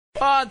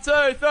1, 2,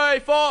 3,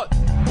 4.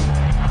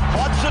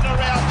 Hodgson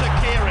around to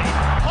Carey.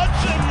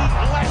 Hodgson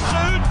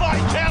lassoed by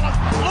Talent.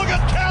 Look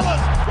at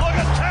Talent. Look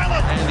at Talent.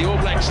 And the All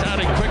Blacks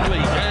starting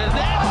quickly. And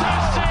that's a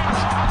set.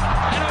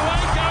 And away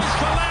goes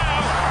Falau.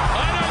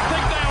 I don't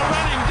think they'll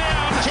run him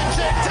down.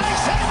 Chips it,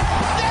 takes it.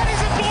 That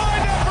is a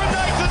blinder from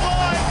Nathan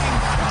Lyon.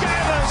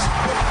 Gathers.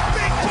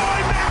 Big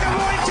boy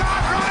McAvoy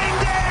can't run him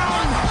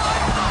down.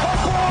 Oh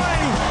boy,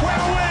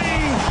 well we.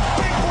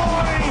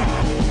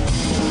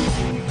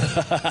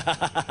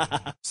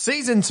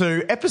 Season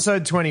 2,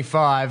 episode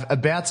 25,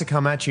 about to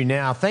come at you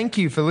now. Thank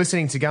you for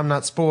listening to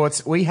Gumnut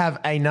Sports. We have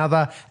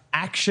another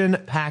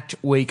action-packed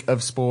week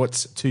of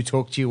sports to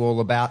talk to you all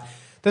about.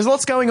 There's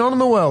lots going on in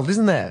the world,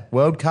 isn't there?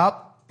 World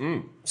Cup,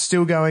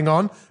 still going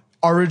on.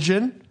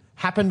 Origin,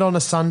 happened on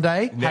a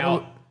Sunday.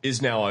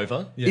 Is now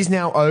over. Is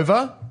now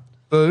over.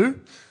 Boo.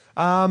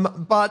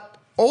 But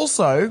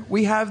also,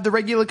 we have the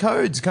regular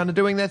codes kind of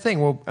doing their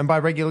thing. Well, and by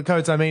regular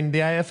codes, I mean the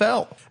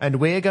AFL. And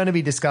we're going to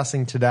be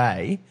discussing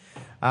today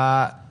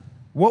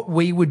what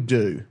we would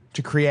do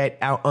to create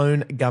our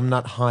own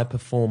Gumnut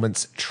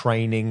high-performance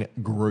training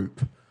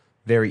group.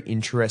 Very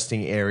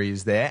interesting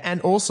areas there.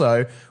 And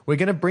also, we're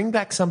going to bring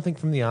back something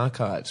from the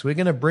archives. We're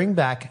going to bring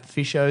back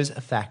Fisho's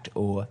Fact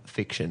or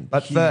Fiction.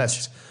 But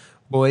first,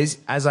 boys,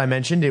 as I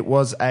mentioned, it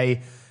was a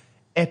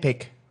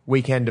epic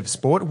weekend of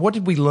sport. What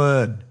did we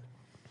learn?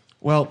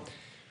 Well,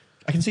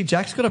 I can see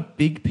Jack's got a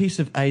big piece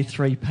of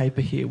A3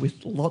 paper here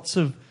with lots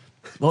of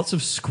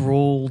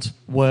scrawled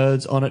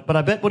words on it. But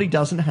I bet what he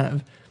doesn't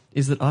have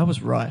is that I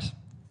was right.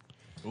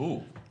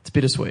 Ooh. It's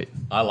bittersweet.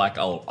 I like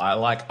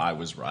I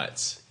was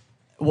right.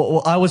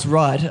 Well, I was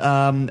right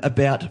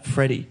about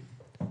Freddie,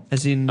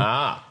 as in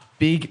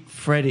Big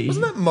Freddie.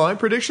 Wasn't that my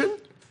prediction?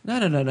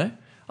 No.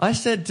 I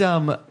said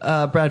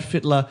Brad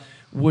Fittler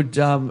would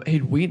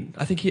he'd win.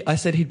 I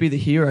said he'd be the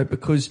hero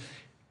because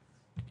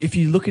if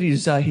you look at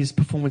his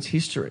performance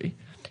history,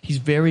 he's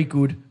very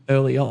good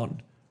early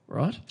on.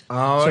 Right?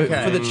 Oh, so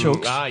okay. for the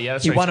Chooks,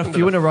 that's he right. won a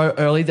few in a row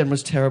early, then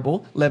was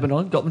terrible.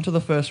 Lebanon got them to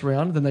the first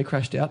round, then they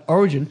crashed out.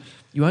 Origin,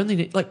 you only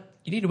need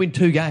you need to win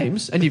 2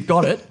 games, and you've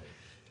got it.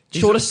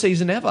 Shortest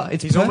season ever.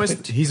 It's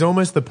perfect. He's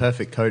almost the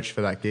perfect coach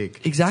for that gig.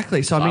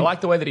 Exactly. So I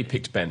like the way that he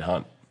picked Ben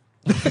Hunt.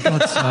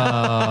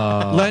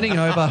 learning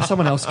over.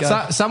 Someone else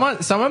go.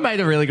 Someone made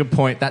a really good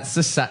point. That's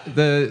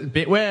the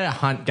bit where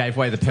Hunt gave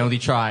away the penalty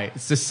try.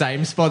 It's the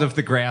same spot of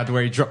the ground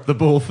where he dropped the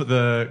ball for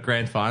the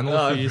grand final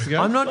a few years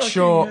ago. I'm not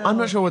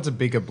sure what's a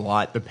bigger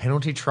blight, the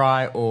penalty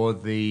try or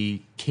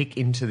the kick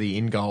into the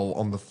in goal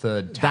on the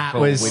third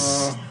tackle. I was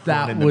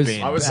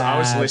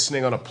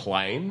listening on a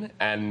plane,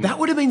 and that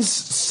would have been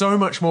so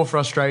much more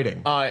frustrating.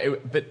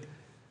 But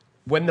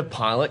when the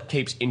pilot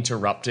keeps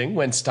interrupting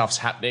when stuff's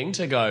happening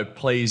to go,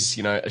 please,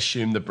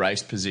 assume the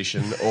brace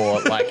position,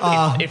 or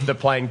if the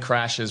plane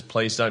crashes,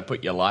 please don't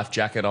put your life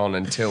jacket on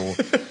until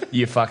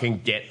you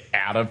fucking get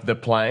out of the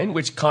plane,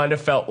 which kind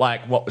of felt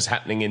like what was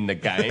happening in the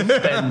game.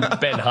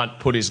 Ben Hunt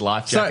put his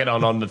life jacket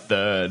on the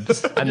third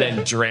and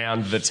then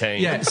drowned the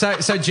team. Yeah,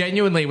 so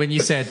genuinely, when you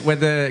said,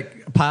 when the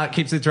pilot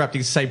keeps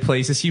interrupting to say,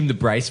 please assume the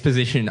brace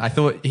position, I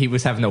thought he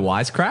was having a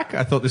wisecrack.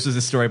 I thought this was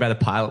a story about a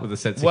pilot with a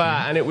sense of humor.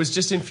 And it was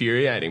just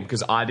infuriating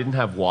because I didn't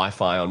have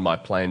Wi-Fi on my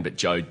plane, but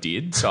Joe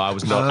did, so I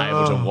was not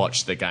able to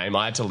watch the game.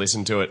 I had to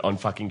listen to it on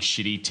fucking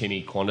shitty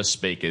tinny Qantas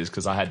speakers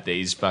because I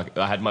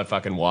had my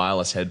fucking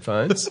wireless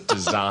headphones.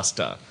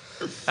 Disaster.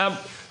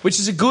 Which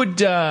is a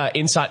good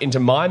insight into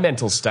my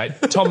mental state.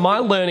 Tom, my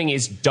learning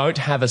is don't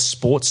have a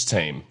sports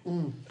team.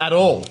 At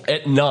all.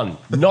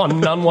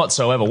 None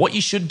whatsoever. What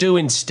you should do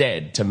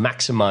instead to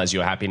maximise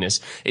your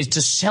happiness is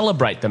to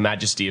celebrate the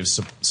majesty of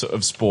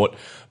sport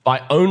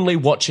by only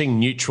watching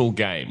neutral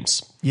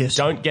games. Yes.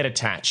 Don't get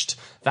attached.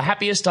 The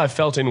happiest I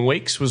felt in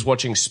weeks was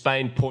watching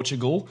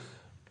Spain-Portugal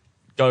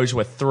go to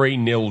a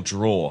 3-0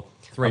 draw.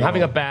 I'm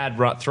having a bad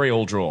run.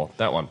 3-3 draw,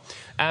 that one.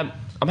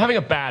 I'm having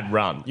a bad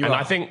run,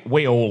 I think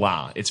we all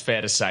are, it's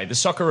fair to say. The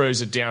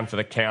Socceroos are down for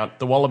the count.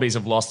 The Wallabies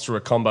have lost through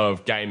a combo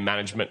of game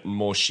management and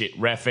more shit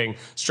reffing.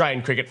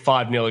 Australian cricket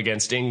 5-0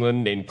 against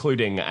England,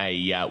 including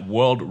a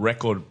world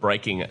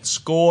record-breaking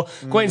score.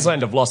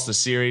 Queensland have lost the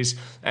series.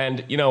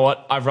 And you know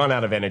what? I've run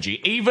out of energy.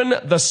 Even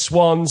the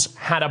Swans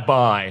had a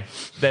bye.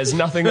 There's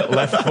nothing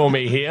left for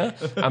me here.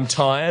 I'm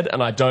tired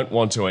and I don't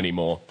want to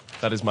anymore.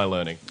 That is my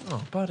learning.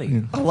 Oh,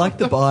 buddy. I like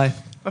the bye.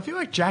 I feel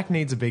like Jack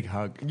needs a big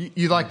hug.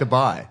 You like the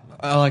bye?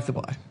 I like the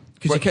bye.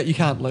 Because you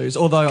can't lose.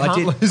 Although I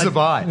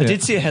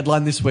did see a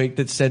headline this week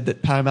that said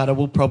that Parramatta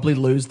will probably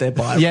lose their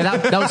bye. Yeah,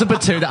 that was a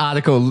Batuta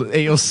article.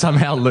 Eels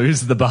somehow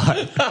lose the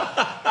bye.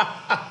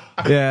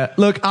 Yeah,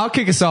 look, I'll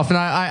kick us off, and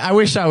I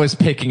wish I was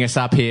picking us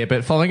up here,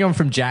 but following on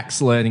from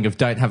Jack's learning of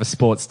don't have a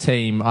sports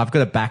team, I've got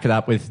to back it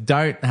up with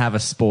don't have a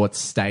sports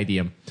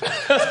stadium.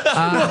 He's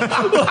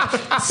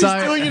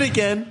doing it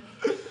again.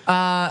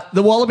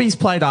 The Wallabies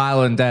played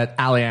Ireland at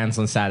Allianz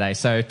on Saturday.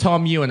 So,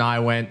 Tom, you and I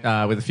went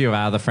with a few of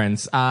our other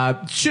friends.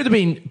 Should have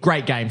been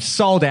great game.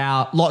 Sold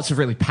out. Lots of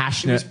really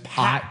passionate. It was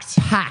packed.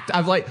 Packed.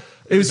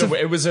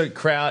 It was a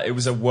crowd. It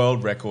was a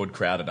world record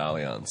crowd at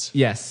Allianz.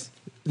 Yes.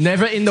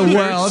 Never in the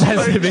world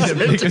has there been the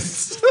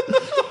biggest.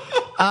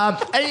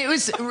 And it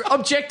was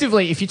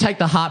objectively, if you take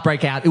the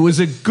heartbreak out, it was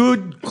a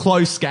good,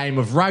 close game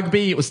of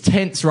rugby. It was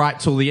tense right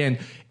till the end.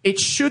 It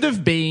should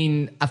have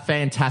been a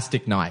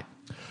fantastic night.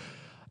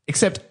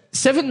 Except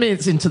 7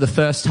 minutes into the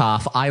first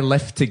half, I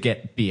left to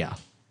get beer.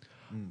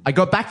 I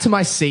got back to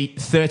my seat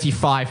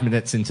 35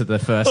 minutes into the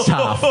first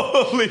half.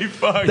 Holy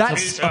fuck.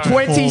 That's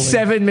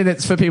 27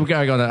 minutes for people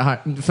going on at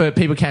home, for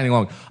people counting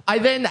along. I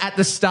then, at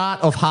the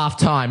start of half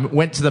time,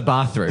 went to the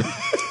bathroom.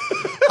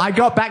 I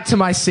got back to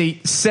my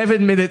seat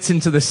 7 minutes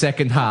into the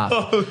second half.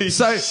 Holy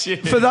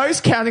shit. For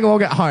those counting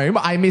along at home,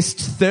 I missed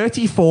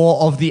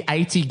 34 of the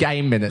 80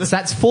 game minutes.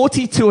 That's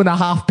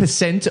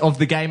 42.5% of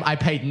the game I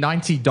paid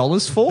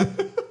 $90 for.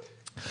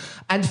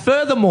 And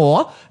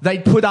furthermore, they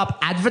put up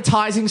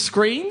advertising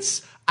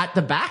screens at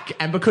the back.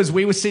 And because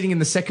we were sitting in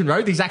the second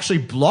row, these actually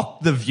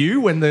blocked the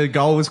view when the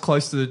goal was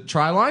close to the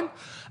try line.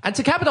 And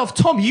to cap it off,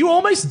 Tom, you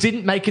almost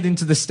didn't make it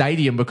into the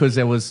stadium because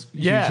there was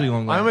hugely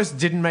long line. I almost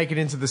didn't make it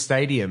into the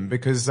stadium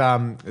because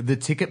the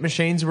ticket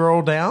machines were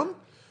all down.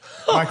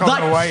 Like,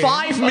 on the way in.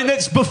 5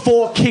 minutes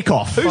before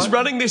kickoff. Who's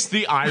running this?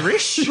 The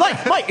Irish?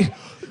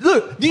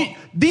 Look,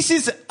 this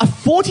is a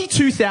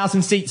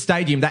 42,000 seat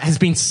stadium that has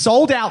been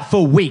sold out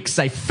for weeks.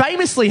 They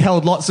famously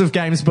held lots of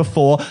games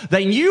before.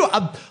 They knew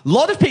a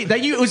lot of people.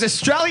 They knew it was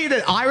Australian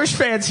and Irish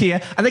fans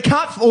here, and they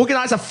can't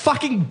organise a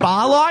fucking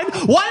bar line.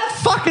 Why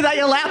the fuck are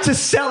they allowed to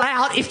sell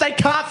out if they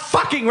can't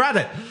fucking run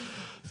it?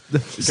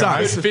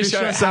 Sorry,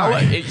 Fisher,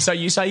 sorry. so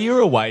you say you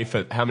were away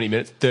for how many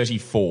minutes?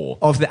 34.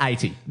 Of the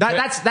 80.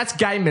 That's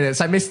game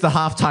minutes. I missed the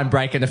halftime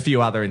break and a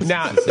few other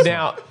instances.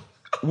 Now,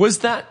 was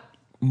that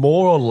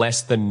more or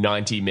less than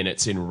 90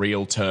 minutes in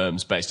real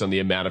terms based on the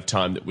amount of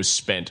time that was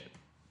spent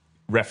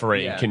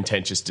refereeing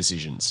contentious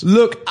decisions?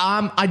 Look,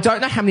 I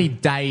don't know how many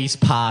days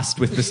passed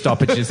with the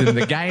stoppages in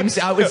the games.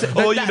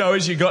 All you know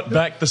is you got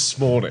back this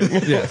morning.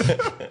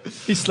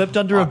 He slept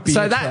under a beer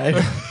So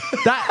tray.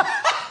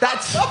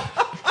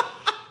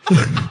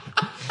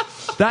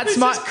 that's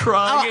my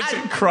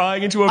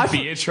crying into a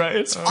beer tray.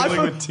 It's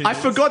filling with tears. I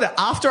forgot it.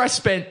 After I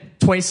spent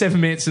 27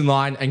 minutes in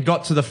line and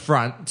got to the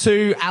front,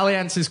 to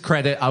Allianz's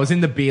credit, I was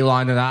in the beer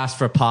line and I asked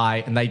for a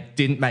pie and they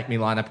didn't make me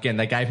line up again.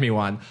 They gave me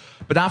one.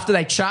 But after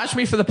they charged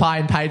me for the pie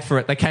and paid for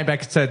it, they came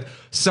back and said,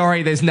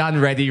 sorry, there's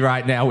none ready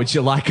right now. Would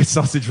you like a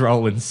sausage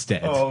roll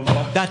instead? Oh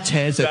my. That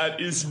tears it.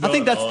 That is I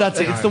think that's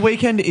it. It's the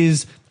weekend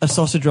is a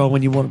sausage roll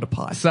when you wanted a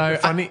pie. So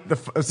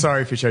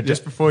Sorry, Fisher.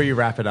 Just before you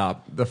wrap it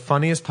up, the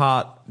funniest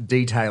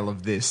detail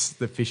of this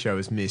that Fisher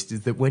has missed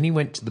is that when he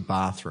went to the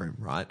bathroom,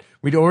 right,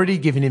 we'd already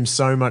given him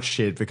so much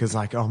shit because,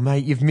 like, oh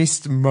mate, you've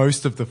missed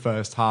most of the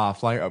first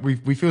half. Like,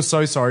 we feel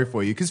so sorry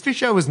for you because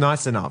Fisher was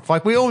nice enough.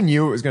 Like, we all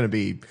knew it was going to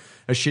be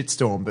a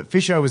shitstorm, but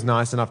Fisher was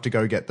nice enough to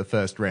go get the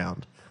first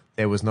round.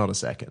 There was not a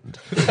second.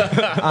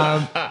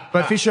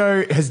 But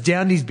Fisho has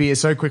downed his beer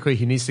so quickly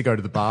he needs to go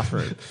to the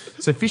bathroom.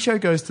 So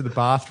Fisho goes to the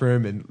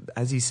bathroom and,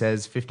 as he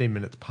says, 15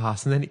 minutes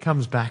pass, and then he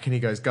comes back and he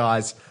goes,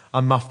 guys,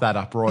 I muffed that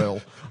up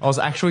royal. I was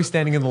actually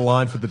standing in the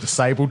line for the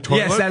disabled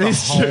toilet Yes, that the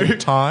is whole true.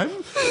 time.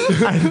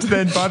 And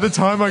then by the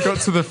time I got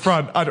to the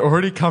front, I'd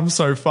already come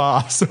so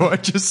far, so I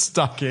just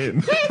stuck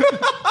in.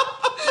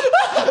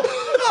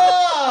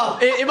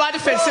 in my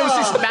defense, there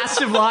was this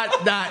massive line.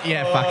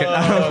 Fuck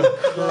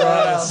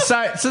it.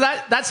 So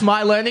that's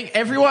my learning.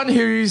 Everyone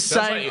who's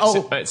saying,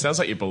 it sounds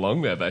like you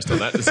belong there based on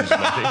that decision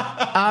making.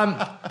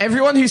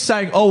 everyone who's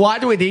saying, why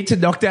do we need to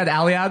knock down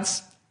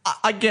Allianz?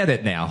 I get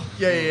it now.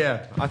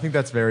 Yeah. I think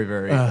that's very,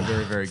 very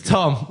good.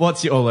 Tom,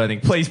 what's your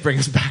learning? Please bring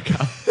us back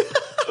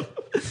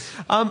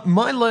up.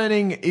 My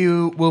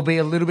learning will be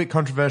a little bit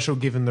controversial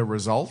given the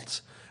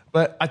result,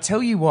 but I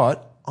tell you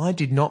what, I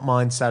did not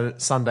mind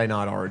Sunday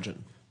Night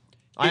Origin.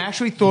 I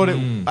actually thought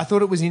I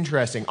thought it was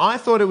interesting. I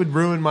thought it would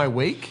ruin my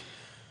week,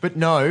 but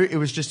no, it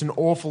was just an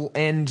awful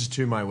end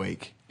to my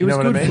week. It was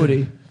know what good I mean?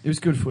 footy. It was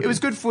good footy. It was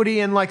good footy,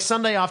 and like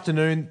Sunday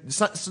afternoon,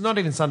 not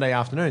even Sunday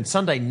afternoon,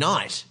 Sunday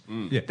night.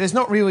 Yeah. There's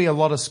not really a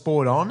lot of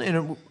sport on,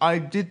 and I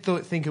did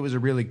think it was a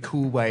really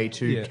cool way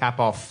to cap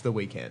off the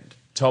weekend.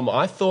 Tom,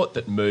 I thought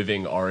that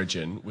moving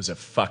Origin was a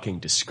fucking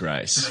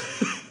disgrace.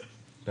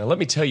 Now, let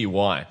me tell you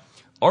why.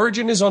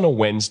 Origin is on a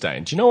Wednesday.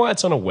 And do you know why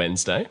it's on a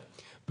Wednesday?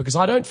 Because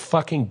I don't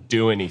fucking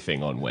do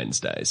anything on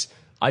Wednesdays.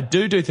 I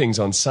do things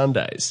on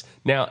Sundays.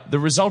 Now, the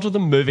result of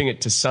them moving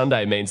it to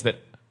Sunday means that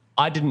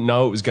I didn't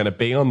know it was going to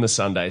be on the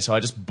Sunday, so I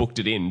just booked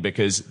it in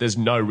because there's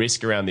no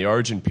risk around the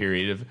Origin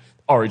period of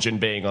Origin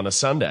being on a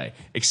Sunday,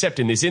 except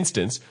in this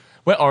instance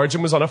where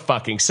Origin was on a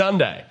fucking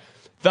Sunday.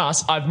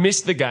 Thus, I've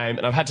missed the game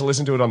and I've had to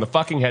listen to it on the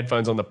fucking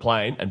headphones on the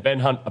plane, and Ben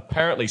Hunt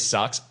apparently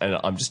sucks, and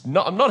I'm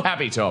not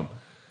happy, Tom.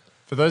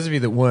 For those of you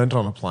that weren't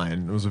on a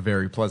plane, it was a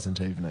very pleasant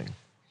evening.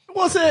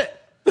 Was it?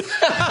 I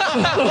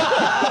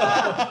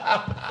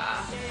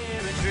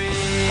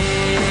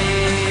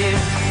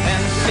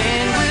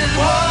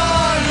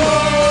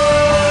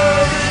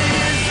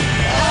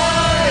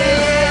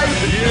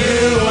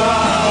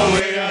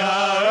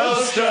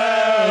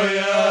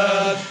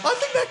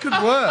think that could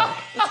work.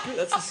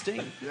 That's the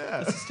sting.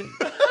 Yeah. That's the sting.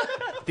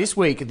 This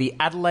week, the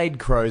Adelaide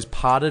Crows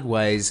parted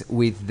ways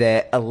with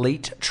their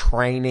elite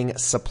training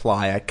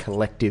supplier,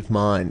 Collective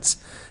Minds.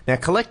 Now,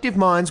 Collective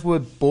Minds were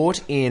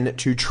brought in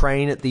to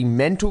train at the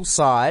mental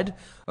side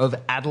of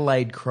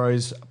Adelaide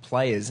Crows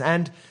players.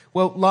 And,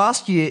 well,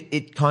 last year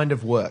it kind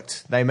of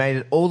worked. They made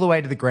it all the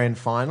way to the grand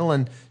final.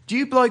 And do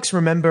you blokes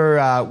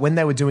remember when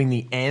they were doing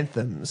the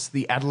anthems,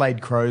 the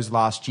Adelaide Crows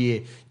last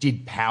year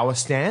did power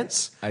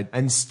stance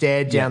and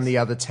stared down the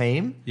other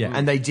team? Yeah.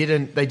 And they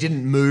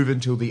didn't move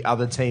until the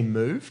other team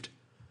moved?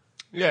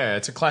 Yeah,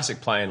 it's a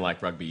classic play in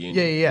like rugby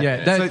union.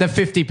 Yeah, the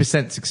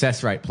 50%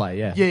 success rate play,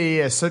 yeah.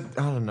 Yeah. So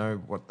I don't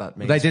know what that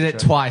means. They did it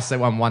twice. They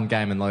won one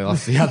game and they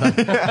lost the other.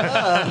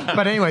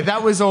 But anyway,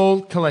 that was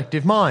all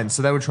Collective Minds.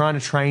 So they were trying to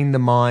train the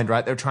mind,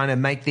 right? They were trying to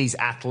make these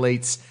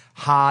athletes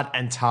hard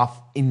and tough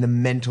in the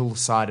mental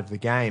side of the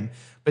game.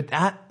 But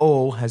that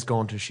all has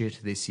gone to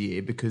shit this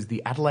year because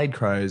the Adelaide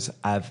Crows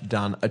have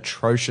done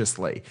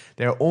atrociously.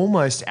 They're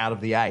almost out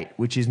of the 8,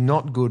 which is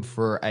not good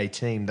for a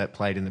team that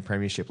played in the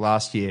Premiership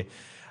last year.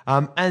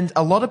 And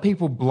a lot of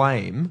people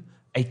blame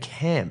a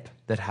camp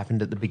that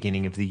happened at the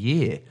beginning of the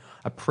year,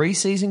 a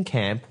pre-season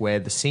camp where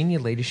the senior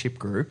leadership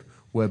group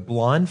were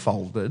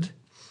blindfolded,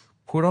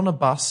 put on a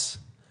bus,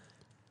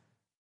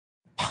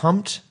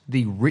 pumped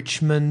the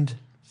Richmond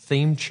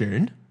theme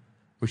tune,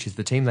 which is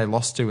the team they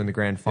lost to in the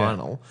grand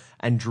final,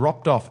 and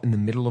dropped off in the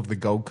middle of the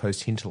Gold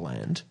Coast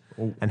hinterland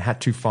and had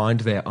to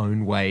find their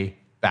own way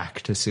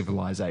back to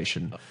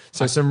civilization.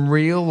 So some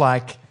real,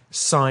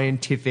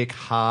 scientific,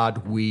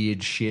 hard,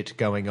 weird shit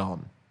going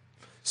on.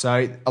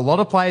 So a lot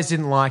of players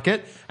didn't like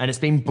it, and it's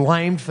been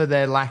blamed for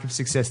their lack of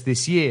success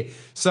this year.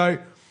 So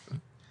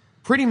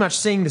pretty much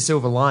seeing the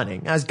silver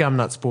lining, as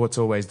Gumnut Sports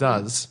always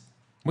does,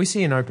 we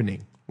see an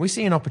opening. We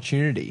see an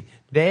opportunity.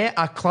 There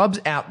are clubs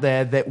out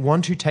there that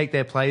want to take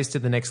their players to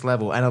the next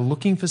level and are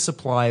looking for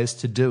suppliers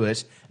to do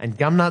it. And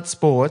Gumnut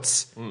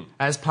Sports,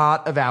 as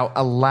part of our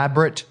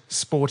elaborate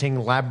sporting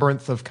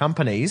labyrinth of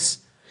companies,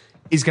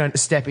 is going to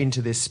step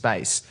into this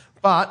space.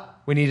 But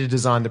we need to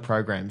design the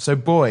program. So,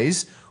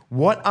 boys,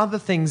 what are the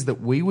things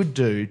that we would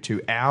do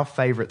to our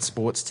favourite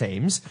sports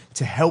teams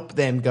to help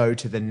them go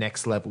to the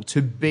next level,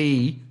 to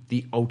be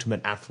the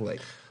ultimate athlete?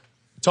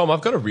 Tom,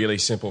 I've got a really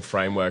simple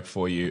framework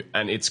for you,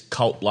 and it's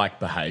cult-like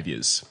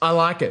behaviours. I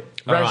like it.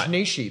 All right.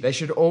 Rajnishi, they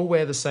should all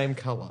wear the same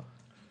colour.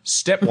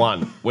 Step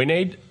 1,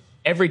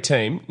 every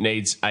team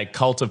needs a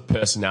cult of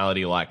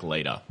personality-like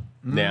leader.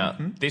 Now,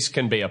 this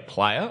can be a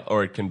player,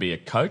 or it can be a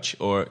coach,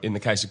 or in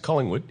the case of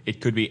Collingwood, it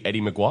could be Eddie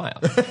Maguire.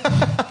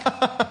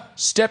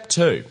 Step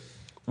 2,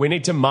 we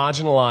need to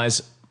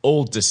marginalise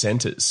all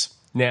dissenters.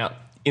 Now,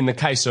 in the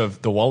case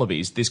of the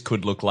Wallabies, this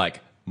could look like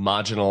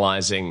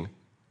marginalising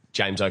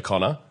James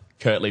O'Connor,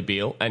 Kurtley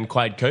Beale, and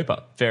Quade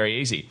Cooper.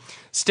 Very easy.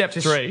 Step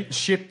 3.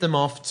 Ship them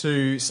off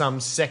to some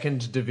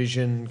second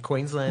division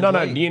Queensland No,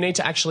 league. you need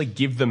to actually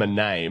give them a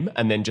name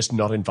and then just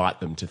not invite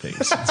them to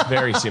things. It's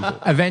very simple.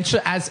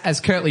 Eventually, as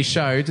Kurtley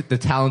showed, the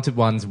talented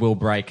ones will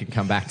break and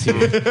come back to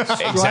you.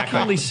 Exactly.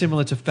 Strikingly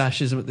similar to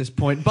fascism at this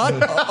point, but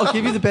I'll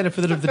give you the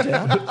benefit of the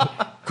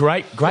doubt.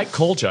 Great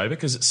call, Joe,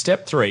 because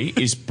step 3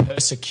 is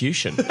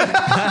persecution.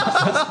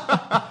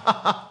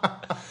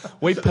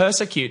 We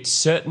persecute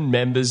certain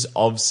members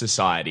of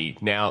society.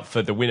 Now,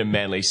 for the Wynnum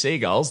Manly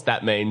Seagulls,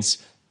 that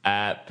means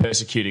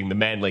persecuting the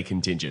Manly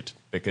contingent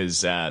because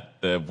the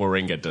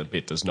Warringah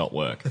bit does not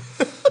work.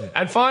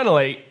 And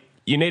finally,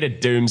 you need a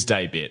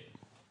doomsday bit.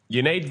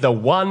 You need the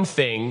one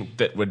thing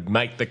that would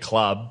make the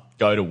club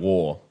go to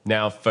war.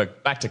 Now,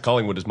 back to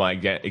Collingwood as my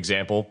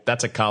example,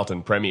 that's a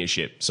Carlton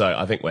premiership, so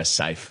I think we're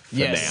safe for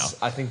Yes,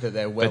 now. I think that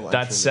they're well. But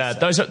that's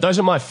those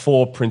are my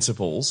 4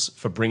 principles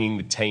for bringing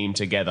the team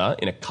together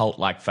in a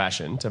cult-like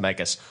fashion to make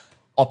us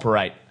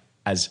operate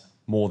as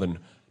more than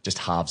just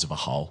halves of a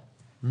whole.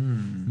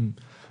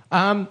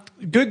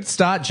 Good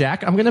start,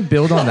 Jack. I'm going to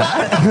build on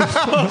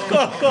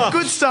that.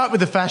 Good start with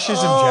the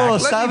fascism,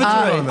 Jack.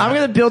 savagery. I'm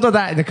going to build on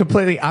that in a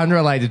completely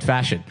unrelated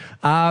fashion.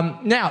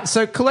 Now,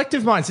 so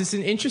Collective Minds, it's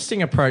an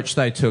interesting approach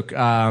they took,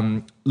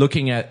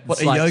 looking at...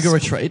 What, a yoga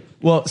retreat?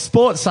 Well,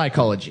 sports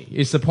psychology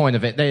is the point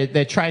of it.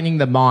 They're training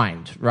the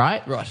mind,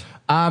 right? Right.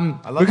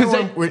 I love because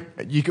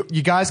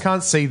you guys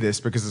can't see this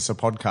because it's a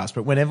podcast,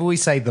 but whenever we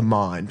say the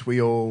mind,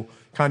 we all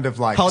kind of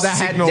like Hold our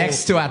hand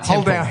next to our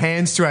hold temple. our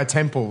hands to our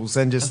temples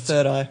and just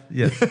Third eye.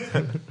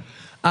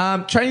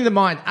 Training the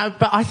mind.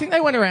 But I think they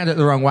went around it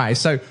the wrong way.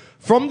 So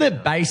from the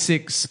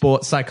basic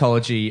sports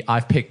psychology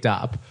I've picked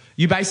up,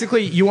 you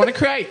want to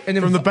create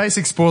an from the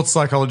basic sports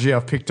psychology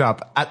I've picked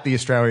up at the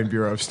Australian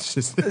Bureau of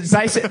Statistics.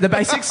 the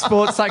basic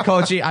sports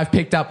psychology I've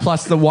picked up,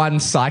 plus the one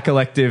psych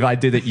elective I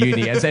did at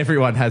uni, as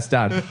everyone has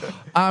done.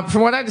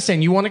 From what I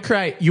understand, you want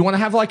to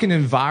have like an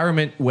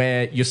environment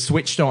where you're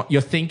switched on,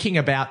 you're thinking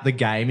about the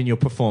game and your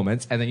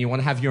performance, and then you want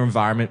to have your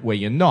environment where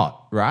you're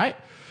not, right?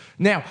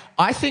 Now,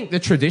 I think the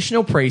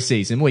traditional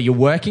preseason, where you're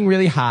working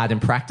really hard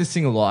and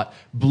practicing a lot,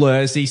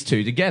 blurs these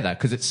two together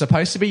because it's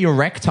supposed to be your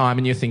rec time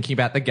and you're thinking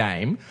about the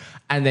game.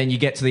 and then you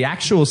get to the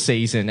actual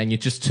season and you're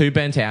just too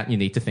burnt out and you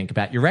need to think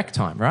about your rec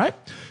time, right?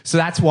 So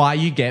that's why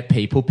you get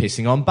people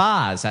pissing on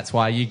bars. That's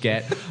why you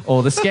get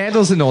all the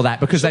scandals and all that,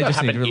 because they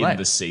just need to relate. in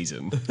the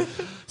season.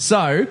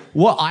 So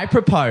what I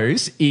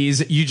propose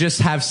is you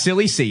just have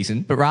silly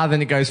season, but rather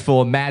than it goes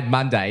for Mad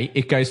Monday,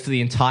 it goes for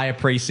the entire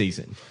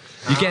preseason.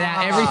 You get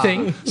out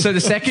everything. So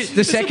the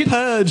second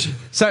Purge.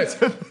 So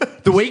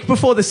the week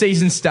before the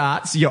season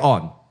starts, you're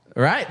on.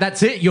 All right?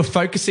 That's it. You're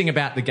focusing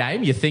about the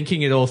game. You're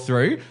thinking it all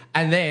through.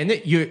 And then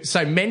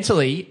so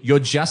mentally, you're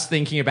just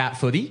thinking about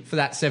footy for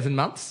that 7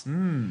 months.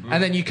 And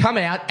then you come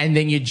out and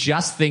then you're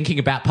just thinking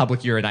about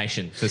public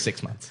urination for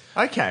 6 months.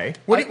 Okay.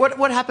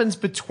 What happens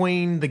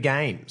between the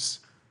games?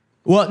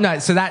 Well, no,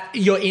 so that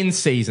you're in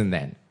season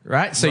then.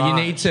 Right? So you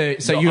need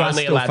to, so You're you are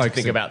only still allowed to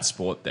focusing. think about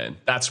sport then.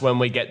 That's when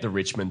we get the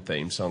Richmond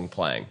theme song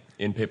playing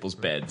in people's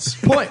beds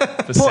Point-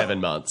 for 7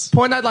 months.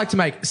 Point I'd like to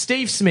make,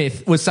 Steve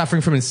Smith was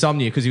suffering from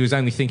insomnia because he was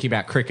only thinking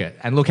about cricket,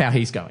 and look how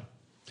he's going.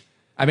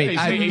 I mean,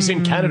 He's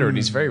in Canada and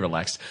he's very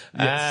relaxed.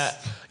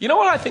 You know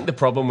what I think the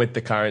problem with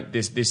the current,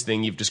 this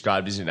thing you've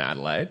described is in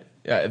Adelaide,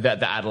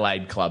 the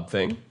Adelaide club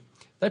thing?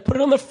 They put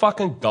it on the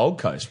fucking Gold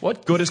Coast.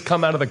 What good has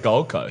come out of the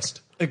Gold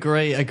Coast?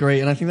 Agree.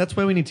 And I think that's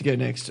where we need to go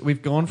next.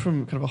 We've gone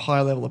from kind of a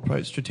higher level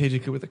approach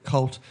strategically with the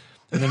cult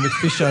and then with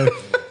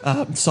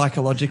Fisho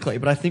psychologically.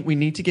 But I think we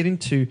need to get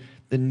into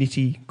the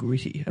nitty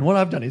gritty. And what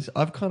I've done is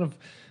I've come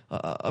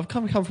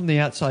from the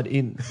outside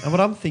in. And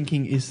what I'm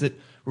thinking is that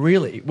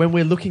really when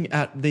we're looking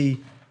at the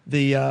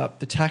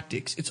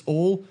tactics, it's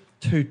all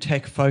too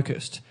tech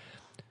focused.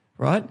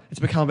 Right? It's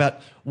become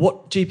about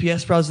what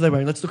GPS browser are they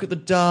wearing. Let's look at the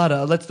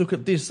data. Let's look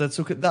at this. Let's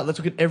look at that. Let's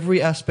look at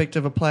every aspect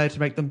of a player to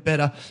make them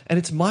better. And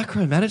it's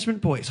micromanagement,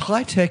 boys.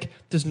 High tech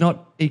does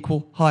not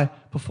equal high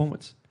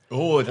performance.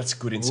 Oh, that's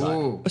good insight.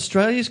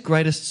 Australia's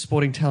greatest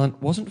sporting talent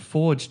wasn't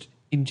forged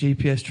in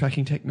GPS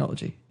tracking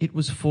technology. It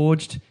was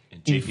forged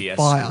in GPS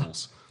fire.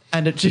 schools.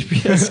 And at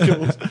GPS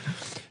schools.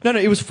 No,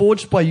 it was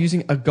forged by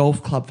using a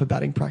golf club for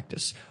batting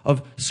practice,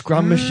 of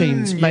scrum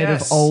machines made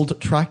of yes.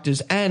 old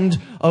tractors, and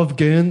of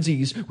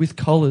Guernseys with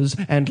collars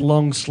and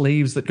long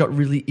sleeves that got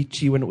really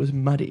itchy when it was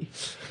muddy.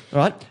 All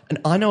right? And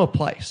I know a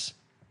place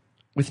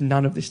with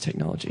none of this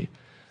technology.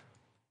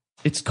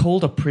 It's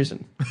called a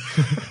prison.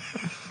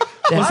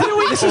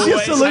 this is your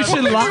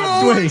solution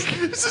last week.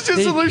 This is your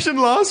solution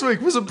last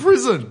week, was a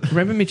prison.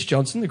 Remember Mitch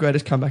Johnson, the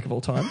greatest comeback of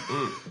all time?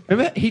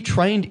 Remember, he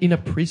trained in a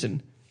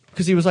prison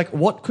because he was like,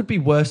 what could be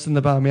worse than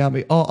the Barmy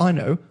Army? Oh, I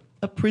know,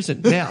 a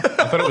prison. Now,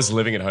 I thought it was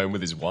living at home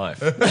with his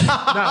wife. No, it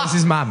was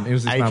his mum. It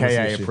was his mum.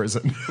 AKA a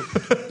prison.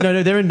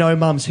 no, there are no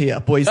mums here,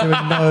 boys. There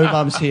are no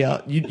mums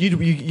here. You're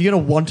going to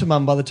want a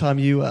mum by the time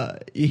you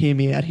hear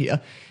me out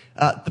here.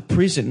 The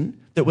prison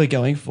that we're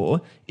going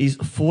for is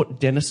Fort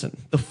Denison,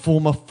 the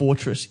former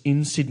fortress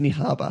in Sydney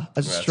Harbour,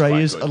 as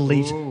Australia's quite good.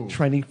 elite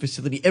training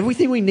facility.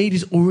 Everything we need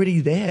is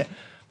already there.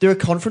 There are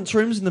conference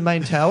rooms in the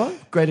main tower,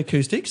 great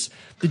acoustics.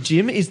 The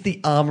gym is the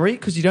armory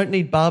because you don't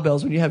need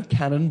barbells when you have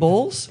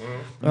cannonballs.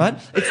 All right,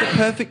 it's the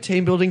perfect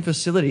team building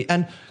facility.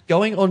 And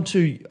going on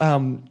to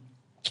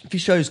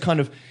Fisho's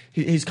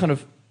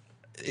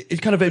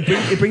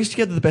it brings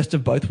together the best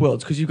of both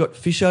worlds because you've got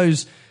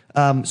Fisho's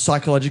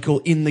psychological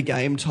in the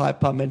game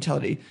type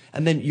mentality,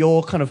 and then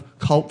your kind of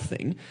cult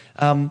thing.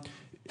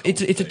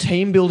 It's a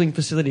team building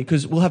facility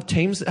because we'll have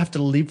teams that have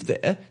to live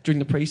there during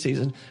the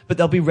preseason, but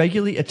they'll be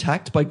regularly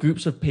attacked by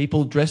groups of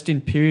people dressed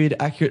in period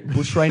accurate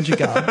bushranger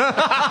garb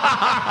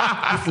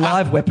with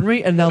live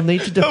weaponry, and they'll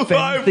need to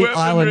defend the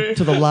island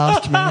to the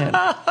last man.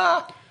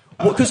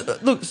 Because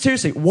look,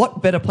 seriously,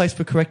 what better place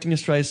for correcting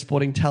Australia's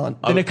sporting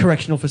talent than a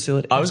correctional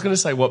facility? I was going to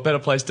say, what better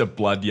place to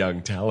blood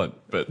young talent?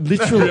 But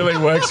Literally. it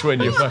really works when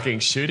you're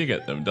fucking shooting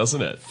at them,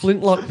 doesn't it?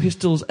 Flintlock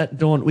pistols at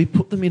dawn. We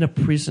put them in a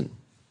prison.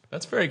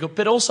 That's very good.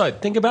 But also,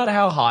 think about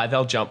how high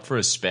they'll jump for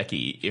a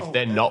specky if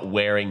they're not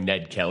wearing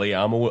Ned Kelly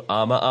armor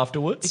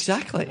afterwards.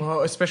 Exactly.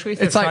 Well, especially if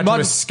they're It's like trying to mod-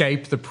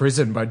 escape the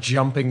prison by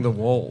jumping the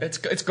wall. It's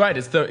great.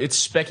 It's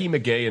Specky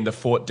McGee and the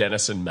Fort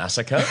Denison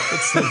Massacre.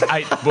 It's the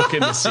 8th book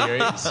in the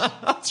series.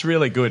 It's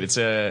really good.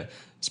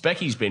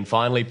 Specky's been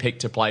finally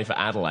picked to play for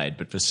Adelaide,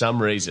 but for some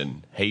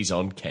reason, he's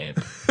on camp.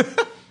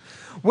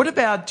 What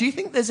about, do you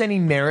think there's any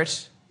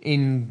merit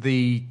in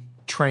the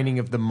training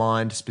of the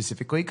mind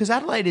specifically? Because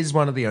Adelaide is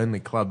one of the only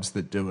clubs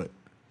that do it.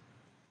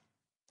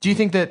 Do you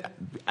think that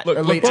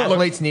elite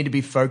athletes need to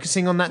be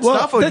focusing on that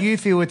stuff, or do you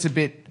feel it's a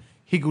bit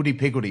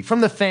higgledy-piggledy from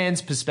the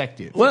fans'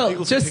 perspective?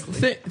 Well, just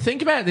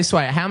think about it this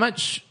way: how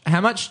much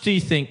do you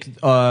think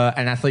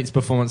an athlete's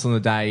performance on the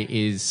day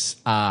is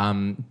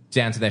down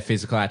to their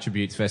physical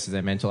attributes versus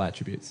their mental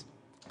attributes?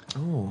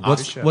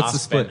 What's the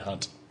split? Ben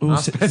Hunt.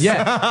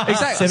 Yeah,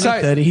 exactly.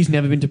 70-30, he's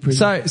never been to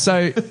prison.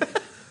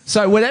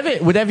 So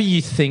whatever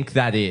you think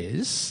that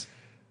is,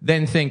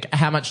 then think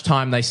how much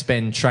time they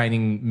spend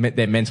training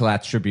their mental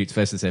attributes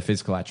versus their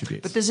physical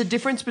attributes. But there's a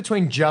difference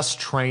between just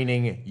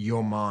training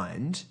your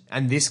mind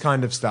and this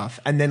kind of stuff,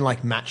 and then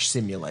like match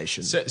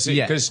simulation.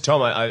 Because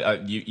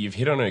Tom, you've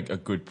hit on a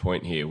good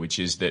point here, which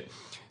is that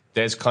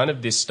there's kind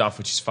of this stuff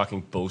which is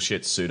fucking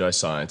bullshit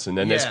pseudoscience, and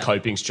then there's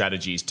coping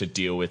strategies to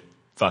deal with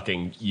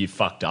fucking you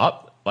fucked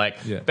up. Like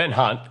Yeah. Ben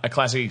Hunt, a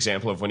classic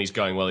example of when he's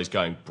going well, he's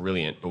going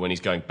brilliant, but when he's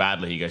going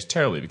badly, he goes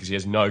terribly because he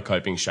has no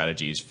coping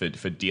strategies for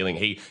dealing.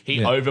 He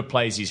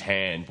overplays his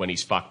hand when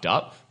he's fucked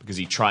up because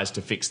he tries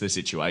to fix the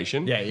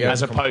situation. Yeah, he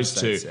as opposed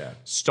to overcompensates, yeah.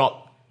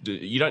 stop.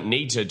 You don't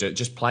need to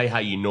just play how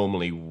you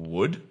normally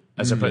would.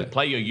 As opposed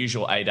play your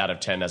usual 8 out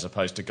of 10 as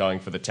opposed to going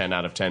for the 10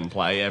 out of 10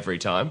 play every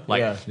time.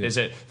 Like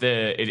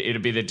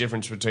it'd be the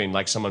difference between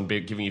like someone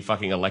giving you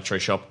fucking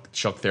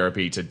shock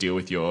therapy to deal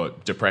with your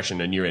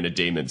depression and you're in a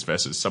demons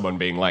versus someone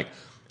being like,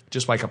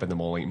 just wake up in the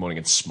morning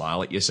and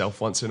smile at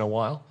yourself once in a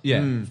while.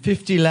 Yeah.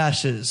 50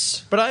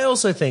 lashes. But I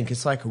also think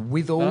it's like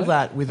with all the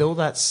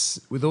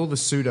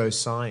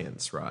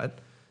pseudoscience, right?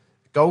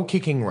 Goal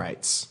kicking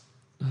rates.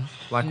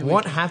 Like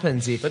what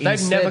happens if But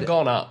they've never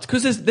gone up.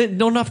 Because there's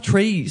not enough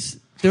trees.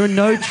 There are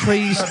no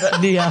trees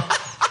near.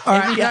 All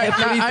right, okay.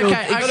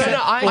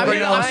 I'm going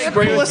to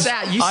pull us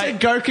out. You said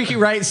go kicking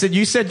rates and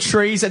you said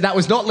trees, and that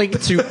was not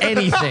linked to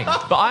anything.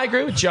 But I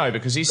agree with Joe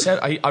because he said,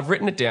 I've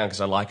written it down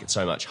because I like it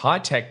so much. High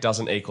tech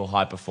doesn't equal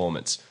high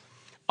performance.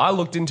 I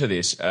looked into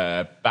this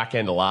back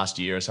end of last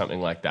year or something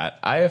like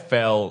that.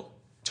 AFL,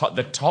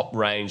 the top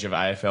range of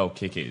AFL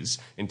kickers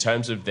in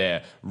terms of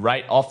their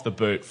rate off the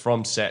boot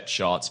from set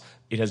shots,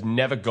 it has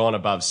never gone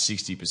above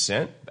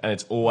 60%, and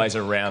it's always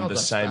around the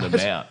same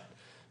amount.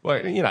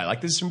 Well, you know,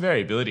 like there's some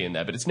variability in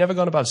there, but it's never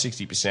gone above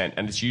 60%,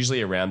 and it's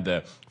usually around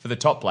for the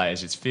top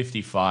players, it's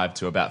 55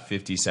 to about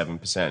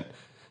 57%.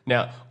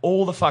 Now,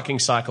 all the fucking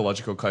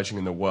psychological coaching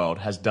in the world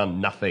has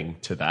done nothing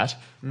to that.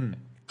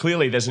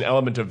 Clearly, there's an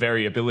element of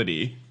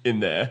variability in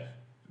there,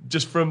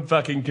 just from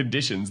fucking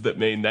conditions that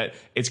mean that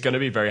it's going to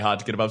be very hard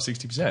to get above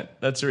 60%.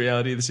 That's the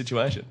reality of the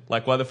situation.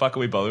 Like, why the fuck are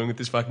we bothering with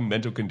this fucking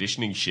mental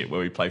conditioning shit where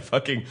we play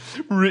fucking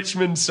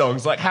Richmond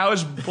songs? Like, how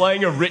is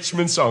playing a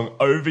Richmond song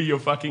over your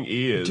fucking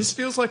ears? It just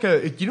feels like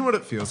you know what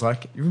it feels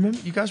like? You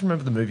guys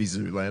remember the movie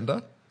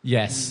Zoolander?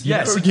 Yes.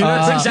 Yes, You know,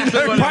 that's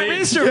exactly what Prime it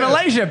is. Minister of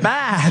Malaysia,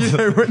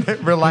 bad.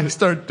 Relax,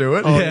 don't do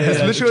it. It's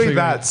yeah, literally true.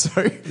 that.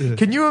 So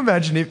can you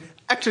imagine if...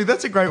 Actually,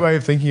 that's a great way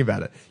of thinking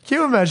about it. Can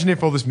you imagine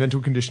if all this mental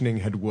conditioning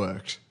had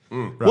worked?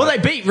 Right? Well, they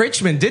beat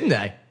Richmond, didn't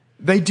they?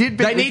 They did.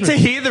 They need to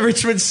hear the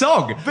Richmond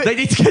song. They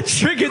need to get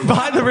triggered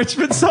by the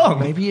Richmond song.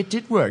 Maybe it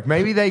did work.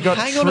 Maybe they got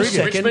Hang on a triggered.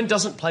 second. Richmond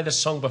doesn't play the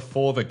song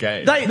before the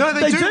game. No,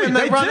 they do when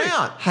they run do.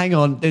 out. Hang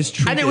on, there's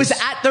triggers. And it was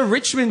at the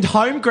Richmond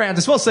home ground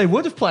as well, so they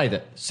would have played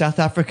it. South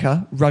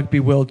Africa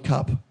Rugby World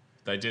Cup.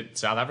 They did.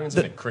 South Africans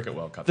in the Cricket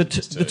World Cup. The did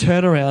this too.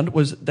 turnaround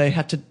was they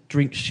had to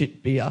drink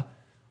shit beer.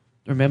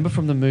 Remember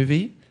from the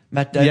movie?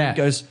 Matt Damon Yeah.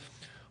 goes,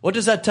 "What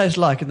does that taste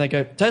like?" And they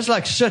go, "Tastes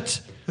like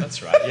shit."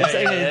 That's right. Yeah,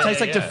 It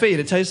tastes like defeat.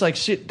 It tastes like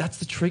shit. That's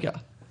the trigger.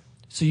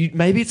 So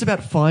maybe it's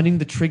about finding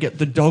the trigger,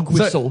 the dog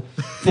whistle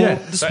for yeah.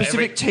 the So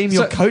specific every- team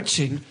you're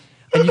coaching,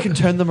 and you can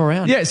turn them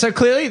around. Yeah, so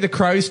clearly the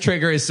Crows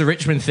trigger is the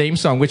Richmond theme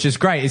song, which is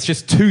great. It's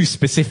just too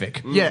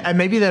specific. Yeah, and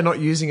maybe they're not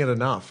using it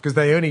enough because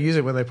they only use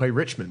it when they play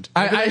Richmond.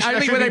 Maybe they should Only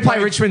actually when be they play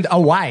playing- Richmond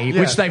away, Yeah.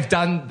 which they've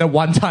done the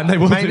one time they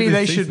will do Maybe this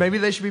they season. should. Maybe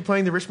they should be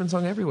playing the Richmond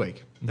song every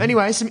week.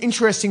 Anyway, some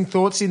interesting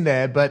thoughts in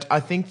there, but I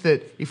think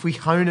that if we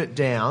hone it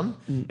down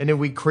and then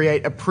we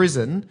create a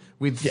prison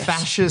with Yes.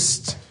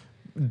 fascist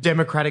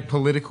democratic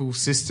political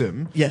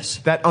system, Yes.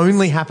 that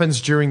only happens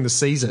during the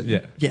season. Yeah.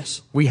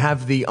 Yes. We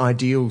have the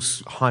ideal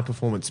high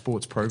performance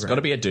sports program. Got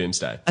to be a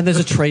doomsday. And there's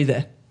a tree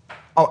there.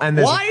 Oh, and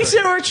there's Why is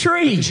there a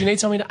tree? Because you need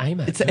something to aim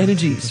at. It's the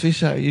energies,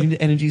 Fisher. You need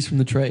the energies from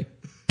the tree.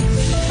 You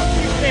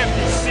can't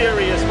be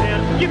serious,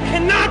 man. You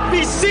cannot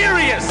be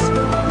serious.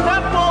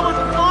 That ball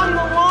was on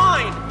the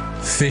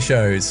line.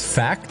 Fisho's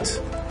fact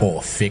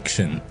or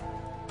fiction?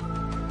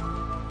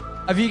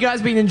 Have you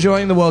guys been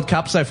enjoying the World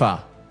Cup so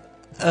far?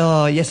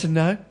 Yes and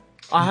no.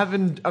 I've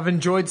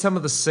enjoyed some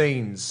of the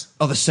scenes.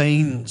 Oh, the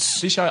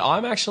scenes. This show,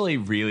 I'm actually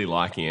really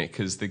liking it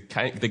because the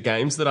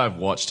games that I've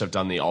watched have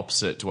done the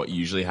opposite to what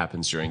usually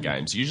happens during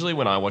games. Usually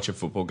when I watch a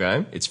football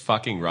game, it's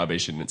fucking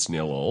rubbish and it's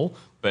 0-0.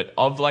 But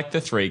of like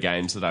the 3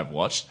 games that I've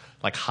watched,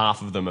 like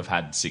half of them have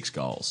had 6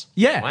 goals.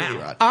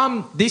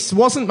 Yeah. This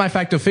wasn't my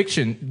fact or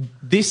fiction.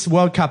 This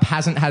World Cup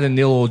hasn't had a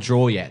 0 or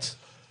draw yet.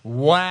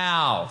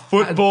 Wow.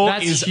 Football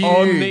That's is huge.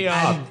 on the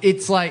up. And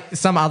it's like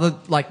some other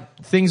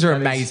things are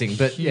amazing,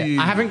 but yeah,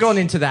 I haven't gone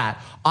into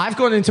that. I've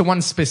gone into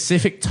one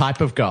specific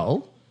type of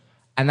goal,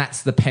 and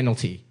that's the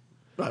penalty.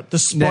 Right, the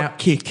spot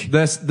kick.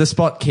 The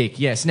spot kick,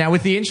 yes. Now,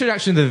 with the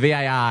introduction of the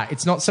VAR,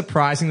 it's not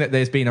surprising that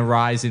there's been a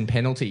rise in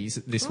penalties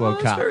this World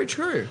Cup. That's very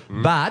true.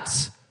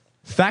 But,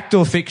 fact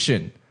or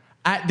fiction,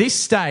 at this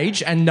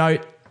stage, and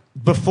note,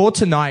 before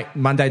tonight,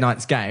 Monday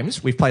night's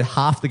games, we've played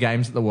half the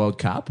games at the World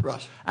Cup.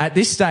 Right. At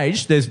this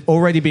stage, there's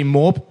already been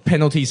more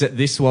penalties at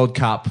this World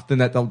Cup than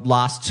at the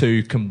last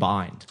 2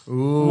 combined.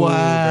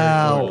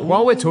 Wow.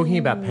 While we're talking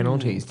about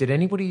penalties, did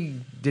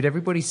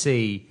everybody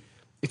see?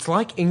 It's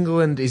like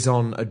England is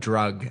on a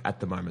drug at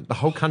the moment. The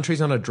whole country's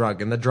on a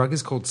drug, and the drug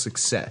is called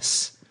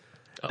success.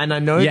 And I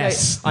know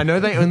Yes.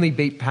 they only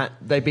beat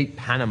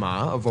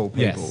Panama of all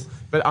people. Yes.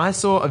 But I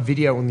saw a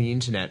video on the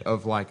internet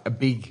of like a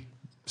big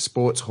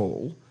sports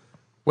hall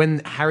when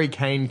Harry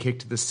Kane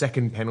kicked the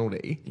second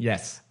penalty.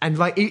 Yes. And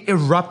like it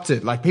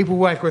erupted. Like people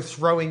were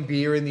throwing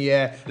beer in the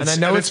air. And I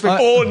know it's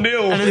 4-0.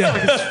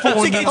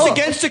 It's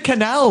against a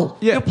canal.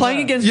 You're playing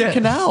against a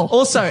canal.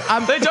 Also,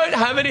 They don't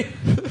have any.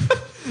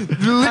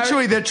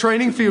 literally their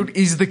training field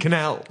is the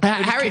canal.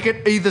 Harry-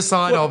 Kick at either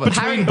side of it.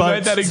 I made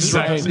that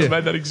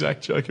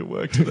exact joke at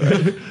work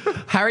today.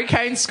 Harry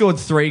Kane scored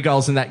 3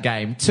 goals in that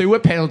game. 2 were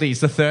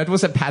penalties. The third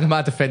was a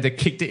Panama defender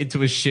kicked it into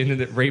his shin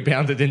and it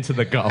rebounded into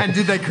the goal. And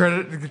did they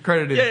credit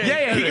him?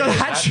 yeah, he got a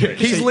hat trick.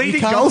 He's You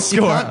leading can't- goal You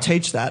scorer. can't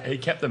teach that. He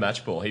kept the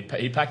match ball. He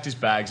packed his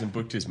bags and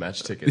booked his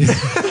match tickets.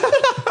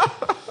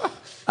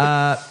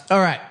 All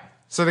right.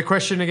 So the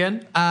question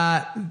again?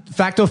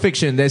 Fact or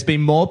fiction? There's been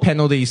more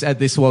penalties at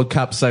this World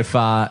Cup so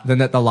far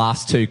than at the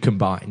last 2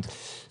 combined.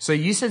 So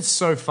you said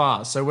so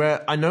far. So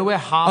I know we're Oh,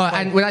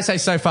 halfway. and when I say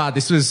so far,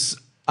 this was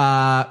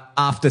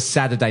after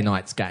Saturday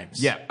night's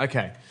games. Yeah,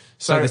 okay.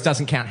 So this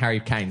doesn't count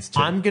Harry Kane's 2.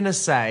 I'm going to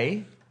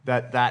say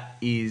that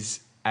is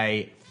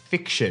a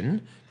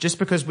fiction just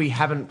because we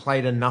haven't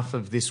played enough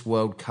of this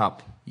World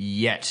Cup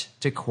yet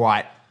to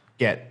quite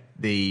get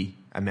the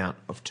amount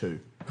of 2.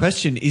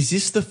 Question, is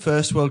this the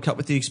first World Cup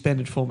with the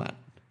expanded format?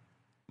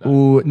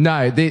 Ooh,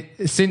 no,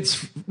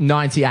 since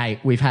 98,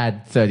 we've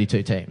had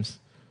 32 teams.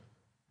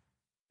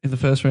 In the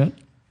first round?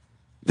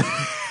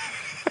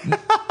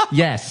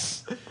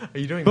 Yes. Are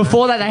you doing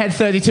Before that, they had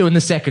 32 in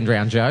the second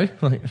round, Joe.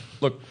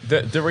 Look,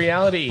 the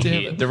reality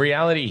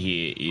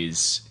here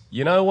is,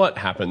 you know what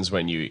happens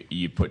when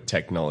you put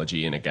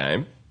technology in a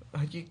game?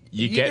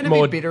 You get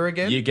more bitter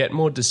again? You get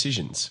more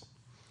decisions.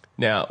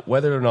 Now,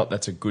 whether or not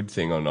that's a good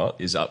thing or not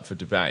is up for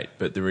debate,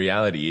 but the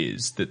reality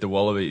is that the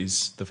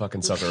Wallabies, the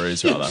fucking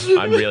Socceroos rather,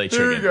 I'm really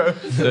triggered.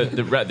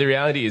 The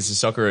reality is the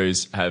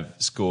Socceroos have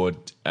scored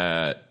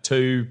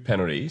 2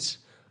 penalties.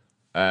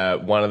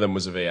 One of them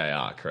was a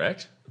VAR,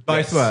 correct?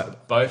 Both were.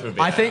 Both were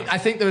VAR. I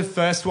think the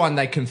first one,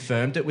 they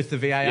confirmed it with the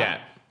VAR.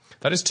 Yeah.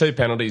 That is 2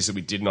 penalties that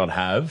we did not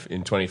have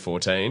in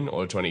 2014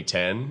 or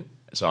 2010.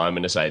 So I'm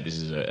going to say this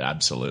is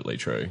absolutely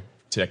true.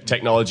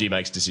 Technology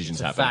makes decisions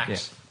happen.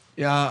 fact.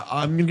 Yeah,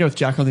 I'm going to go with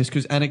Jack on this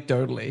because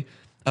anecdotally,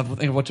 I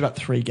think I've watched about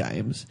 3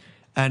 games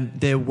and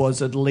there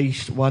was at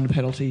least 1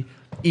 penalty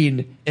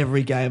in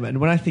every game. And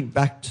when I think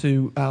back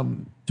to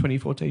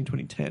 2014,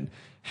 2010,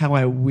 how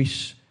I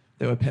wish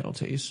there were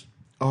penalties.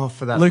 Oh,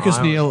 for that Lucas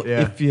Ireland, Neal,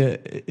 yeah.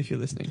 if you're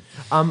listening.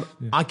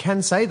 I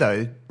can say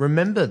though,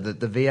 remember that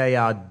the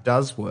VAR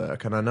does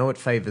work, and I know it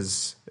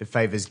favors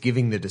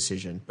giving the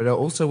decision, but it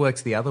also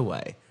works the other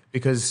way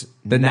because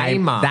The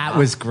name, Neymar, that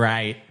was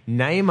great.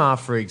 Neymar,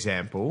 for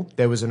example,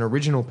 there was an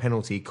original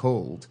penalty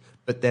called,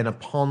 but then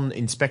upon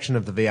inspection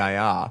of the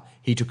VAR,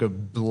 he took a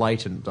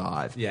blatant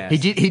dive. Yes.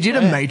 He did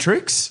a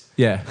matrix.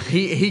 Yeah.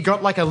 He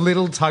got like a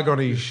little tug on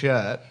his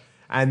shirt.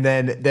 And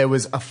then there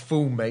was a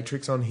full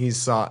matrix on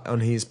his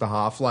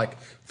behalf, like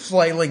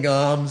flailing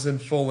arms and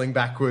falling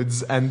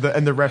backwards, and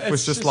the ref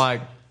was just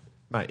like,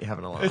 "Mate, you're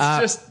having a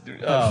laugh." It's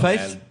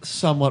Faith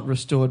somewhat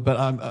restored, but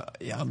I'm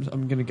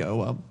going to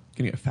go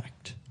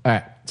fact. All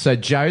right. So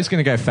Joe's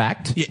going to go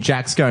fact,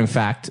 Jack's going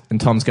fact,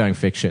 and Tom's going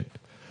fiction.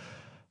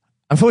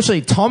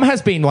 Unfortunately, Tom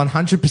has been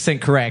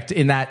 100% correct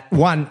in that,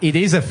 1, it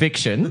is a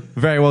fiction.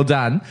 Very well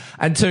done.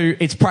 And 2,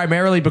 it's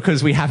primarily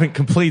because we haven't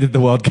completed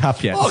the World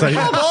Cup yet.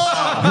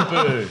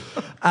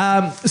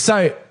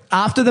 So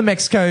after the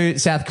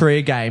Mexico-South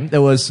Korea game,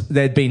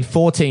 there'd been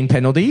 14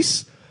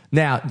 penalties.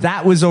 Now,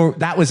 that was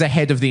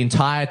ahead of the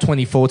entire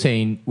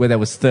 2014 where there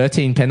was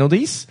 13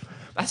 penalties.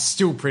 That's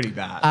still pretty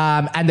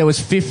bad. And there was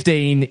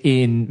 15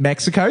 in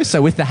Mexico.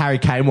 So with the Harry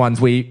Kane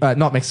ones,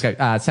 not Mexico,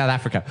 South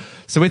Africa.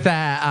 So with the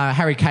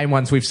Harry Kane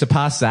ones, we've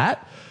surpassed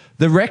that.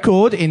 The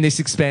record in this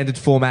expanded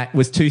format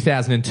was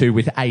 2002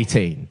 with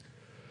 18.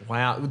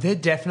 Wow, they're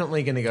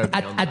definitely going to go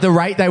beyond At the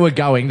rate they were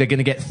going, they're going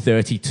to get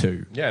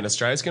 32. Yeah, and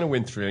Australia's going to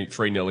win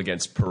 3-0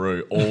 against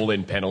Peru, all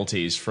in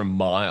penalties from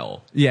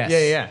mile. Yes.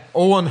 Yeah.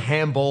 All on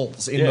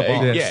handballs in the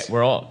box. Yeah,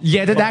 we're on.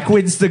 Yedinak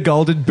wins the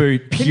Golden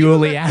Boot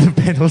purely out of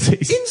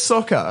penalties. In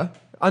soccer,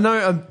 I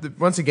know,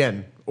 once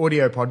again,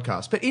 audio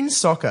podcast, but in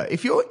soccer,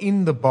 if you're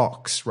in the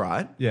box,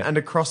 right, and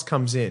a cross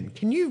comes in,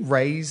 can you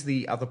raise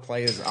the other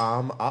player's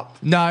arm up?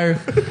 No.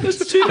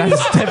 That's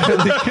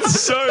definitely...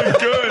 So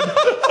good.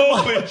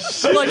 Holy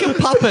shit. Like a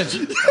puppet.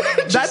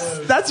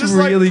 That's Just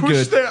really like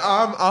push good. their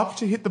arm up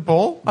to hit the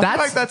ball? I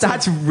feel like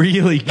That's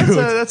really good.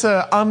 that's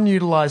an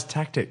unutilized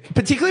tactic.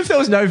 Particularly if there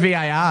was no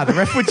VAR. The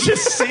ref would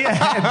just see a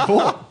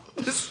handball.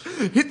 Just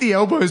hit the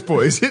elbows,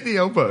 boys. Hit the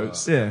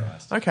elbows. Yeah.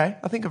 Okay,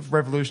 I think I've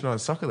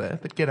revolutionised soccer there,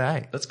 but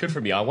g'day. That's good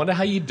from you. I wonder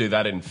how you do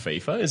that in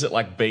FIFA. Is it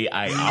like BA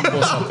up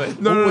or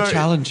something? No,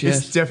 challenge, yes.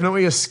 It's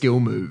definitely a skill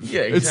move.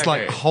 Yeah, It's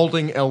exactly. like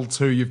holding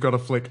L2, you've got to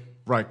flick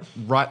right,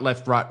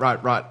 left,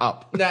 right,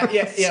 up.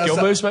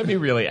 Skill moves make me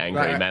really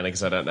angry, man,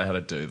 because I don't know how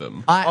to do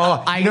them.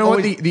 You know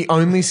what? The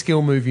only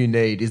skill move you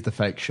need is the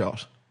fake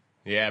shot.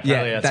 Yeah,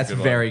 apparently that's a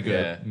good very one.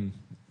 good. Yeah.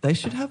 They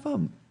should have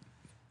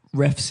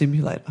ref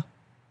simulator.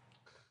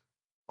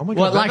 Oh my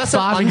What, like that's an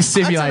farming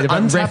simulator, but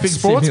untapped reffing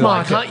sports simulator.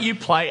 market. Can't you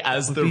play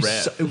as the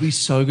ref? It would be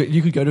so good.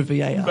 You could go to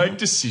VAR. Make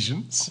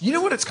decisions. You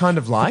know what it's kind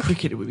of like?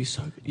 Cricket, it would be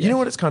so good. You know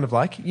what it's kind of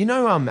like? You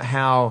know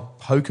how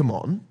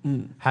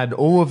Pokemon had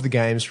all of the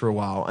games for a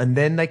while, and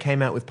then they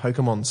came out with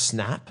Pokemon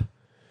Snap,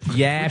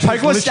 Yeah,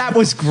 Pokemon Snap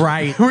was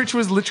great. which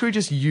was literally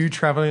just you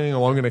traveling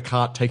along in a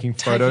cart taking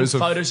photos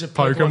of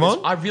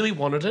Pokemon. I really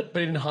wanted it,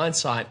 but in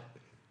hindsight,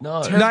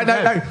 no.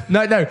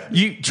 No.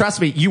 You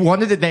trust me. You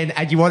wanted it then,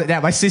 and you want it now.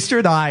 My sister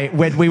and I,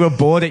 when we were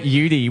bored at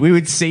uni, we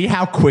would see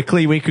how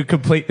quickly we could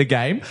complete the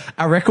game.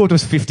 Our record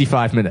was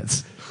 55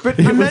 minutes. But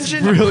It was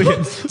imagine,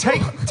 brilliant.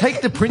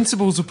 take the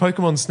principles of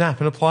Pokemon Snap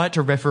and apply it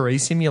to Referee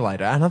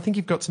Simulator, and I think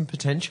you've got some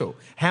potential.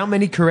 How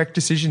many correct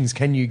decisions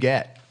can you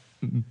get?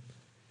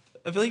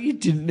 I feel like you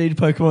didn't need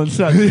Pokemon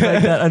Snap to make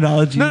that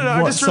analogy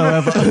I just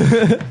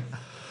whatsoever.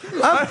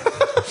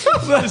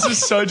 This is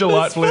so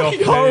delightfully off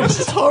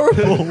It's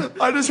horrible.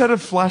 I just had a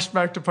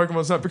flashback to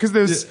Pokemon Snap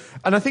because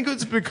and I think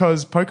it's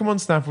because Pokemon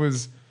Snap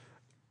was,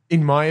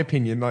 in my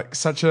opinion, like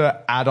such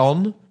a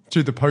add-on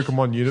to the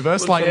Pokemon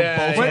universe. Like,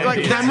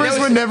 cameras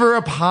were never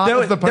a part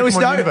of the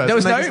Pokemon universe. There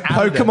was and no they just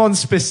added it.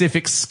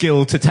 Pokemon-specific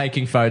skill to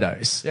taking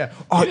photos. Yeah.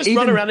 You just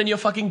run around in your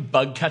fucking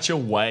bug catcher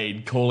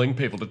Wade calling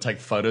people to take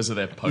photos of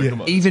their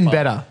Pokemon. Even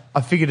better,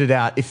 I figured it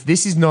out. If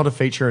this is not a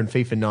feature in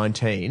FIFA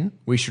 19,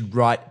 we should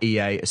write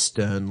EA a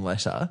stern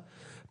letter.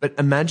 But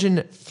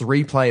imagine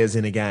 3 players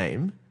in a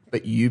game,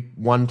 but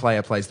one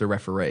player plays the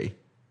referee.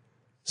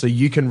 So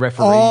you can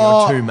referee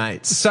your 2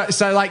 mates.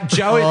 So like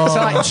Joe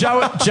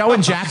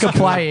and Jack are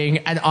playing,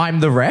 and I'm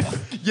the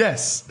ref.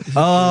 Yes. Can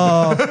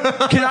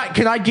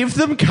I give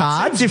them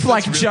cards if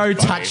like Joe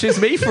touches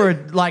me for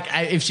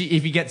if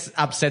he gets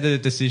upset at a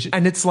decision?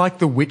 And it's like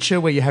The Witcher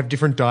where you have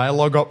different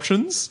dialogue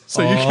options.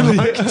 So you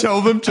can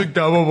tell them to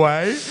go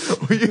away,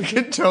 or you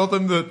can tell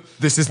them that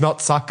this is not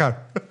soccer.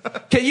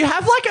 Can you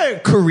have like a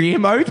career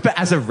mode but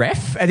as a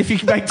ref? And if you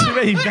make too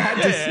many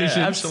bad decisions,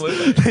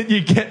 absolutely. then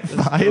you get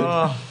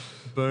fired.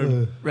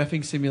 Boom.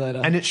 Reffing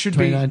Simulator. And it should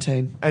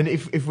 2019. be. And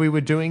if we were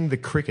doing the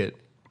cricket,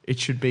 it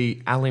should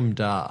be Alim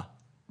Dar.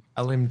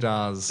 Alim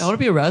Dar's. I want to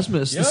be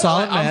Erasmus, the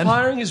silent man.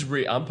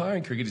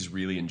 Umpiring cricket is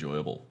really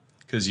enjoyable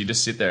because you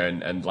just sit there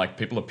and like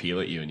people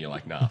appeal at you and you're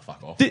like, nah,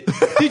 fuck off.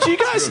 Did you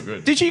guys? real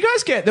good. Did you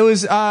guys get? There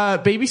was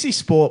BBC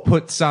Sport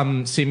put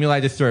some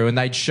simulator through, and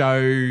they'd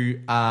show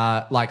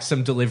like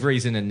some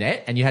deliveries in a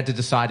net, and you had to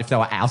decide if they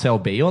were out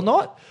LB or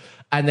not.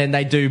 And then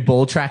they do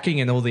ball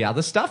tracking and all the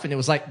other stuff, and it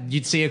was like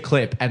you'd see a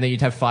clip, and then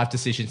you'd have 5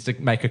 decisions to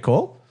make a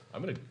call.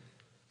 I'm gonna go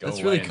That's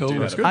away really and cool. do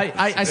That's that.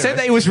 I sent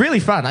that. It was really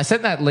fun. I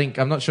sent that link.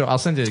 I'm not sure. I'll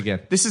send it again.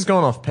 This has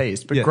gone off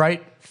piste, but Yeah.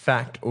 great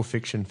fact or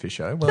fiction,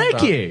 Fisho. Well Thank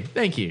done. you.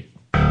 Thank you.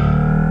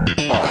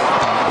 There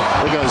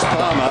goes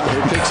Palmer,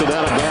 who picks it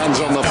out of bounds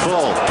on the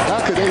full.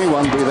 How could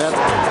anyone be that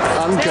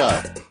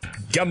uncut?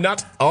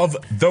 Gumnut of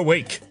the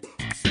week.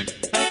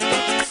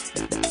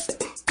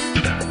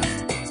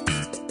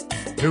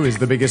 Who is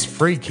the biggest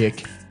free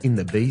kick in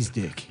the bee's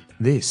dick?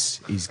 This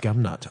is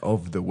Gumnut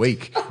of the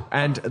Week.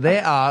 And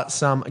there are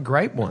some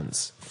great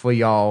ones for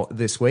y'all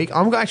this week.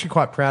 I'm actually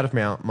quite proud of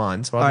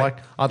mine, so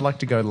I'd like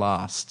to go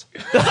last.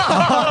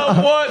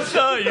 What?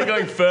 No, you're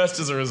going first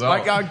as a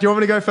result. Do you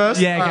want me to go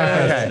first? Yeah, go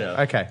first.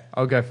 Okay,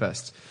 I'll go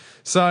first.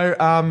 So,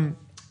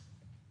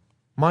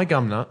 my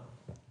Gumnut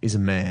is a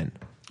man.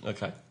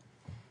 Okay.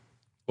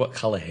 What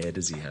colour hair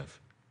does he have?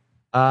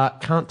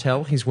 Can't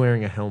tell. He's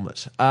wearing a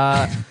helmet.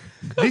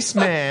 This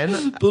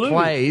man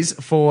plays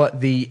for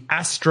the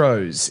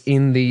Astros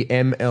in the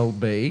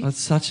MLB. That's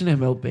such an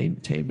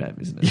MLB team name,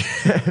 isn't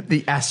it?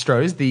 The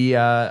Astros. The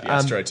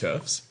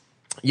AstroTurfs.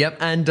 Yep,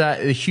 and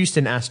the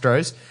Houston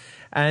Astros.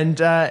 And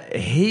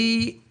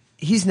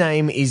his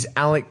name is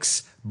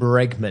Alex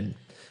Bregman.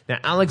 Now,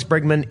 Alex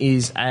Bregman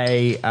is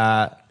a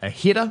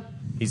hitter.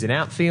 He's an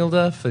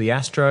outfielder for the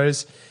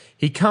Astros.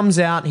 He comes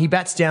out. He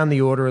bats down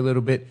the order a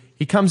little bit.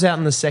 He comes out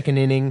in the second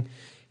inning.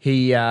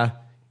 He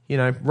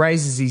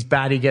raises his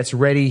bat. He gets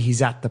ready.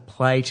 He's at the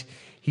plate.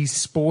 He's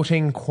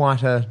sporting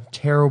quite a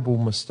terrible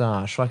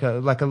moustache, like a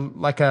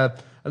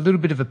little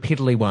bit of a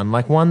piddly one,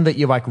 like one that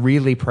you're like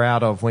really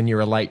proud of when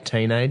you're a late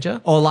teenager.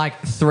 Or like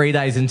 3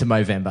 days into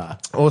Movember.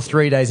 Or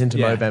 3 days into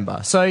Yeah.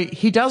 Movember. So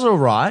he does all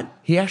right.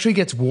 He actually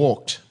gets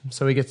walked.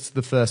 So he gets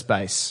the first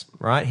base,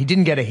 right? He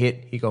didn't get a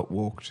hit. He got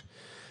walked.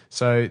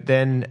 So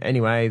then,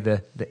 anyway,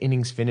 the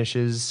innings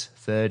finishes,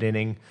 third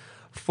inning.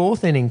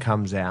 Fourth inning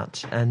comes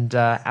out, and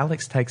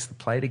Alex takes the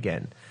plate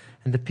again.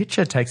 And the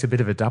pitcher takes a bit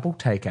of a double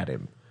take at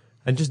him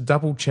and just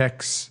double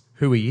checks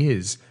who he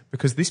is,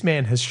 because this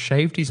man has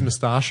shaved his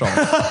moustache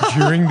off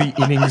during the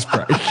innings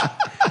break.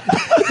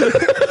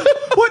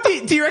 What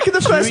do you reckon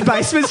the first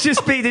baseman's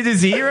just been in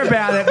his ear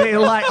about it, being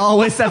like, "Oh,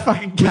 where's that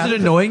fucking cat?" Was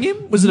it annoying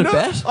him? Was it a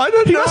bet? I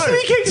don't He know. must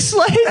be getting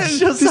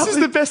sledged or This is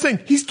something. the best thing.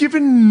 He's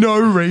given no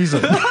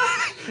reason.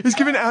 He's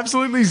given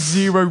absolutely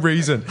zero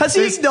reason. Has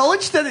he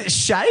acknowledged that it's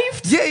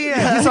shaved?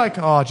 Yeah. He's like,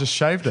 I just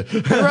shaved it.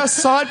 There are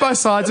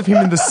side-by-sides of him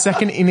in the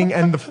second inning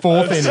and the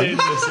fourth inning.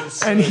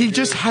 And he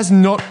just has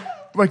no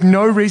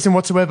reason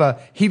whatsoever.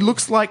 He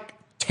looks like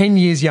 10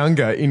 years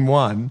younger in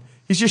one.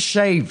 He's just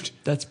shaved.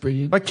 That's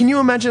brilliant. Like, can you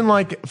imagine,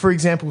 like, for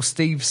example,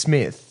 Steve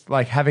Smith,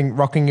 like,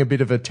 rocking a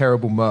bit of a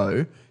terrible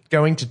mo,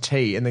 going to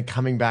tea and then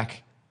coming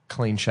back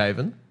clean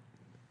shaven?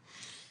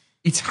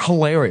 It's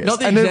hilarious. Not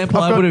the And then example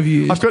I've I got- would have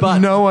used, I've got but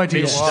no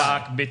idea Mitch why.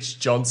 Stark, Mitch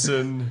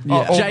Johnson.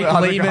 All Jake the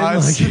other Lehman,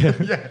 guys. like-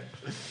 Yeah.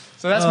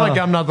 So that's my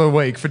gum nut of the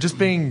week for just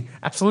being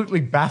absolutely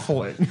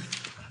baffling.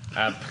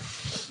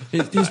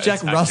 He's Jack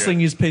accurate. rustling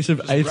his piece of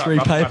A3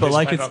 rough paper piece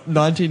like of it's paper.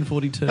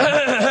 1942.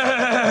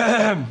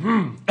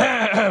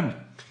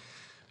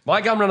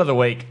 My gum run of the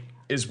week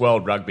is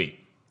World Rugby.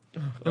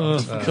 For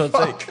God's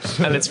sake.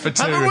 And it's for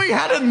two. Haven't we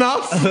had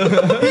enough? He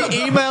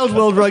emailed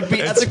World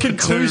Rugby at It's the for two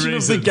conclusion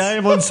of the reasons.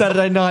 game on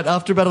Saturday night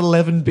after about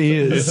 11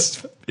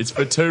 beers. It's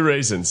for two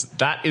reasons.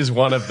 That is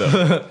one of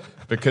them.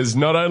 Because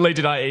not only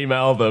did I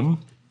email them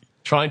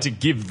trying to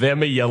give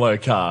them a yellow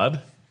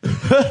card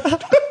and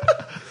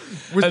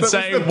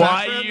saying,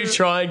 why are you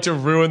trying to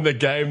ruin the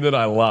game that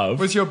I love?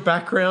 Was your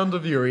background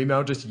of your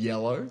email just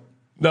yellow?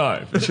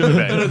 No, it should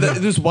have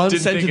been. There's one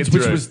Didn't think sentence it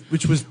through.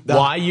 which was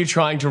Why are you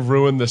trying to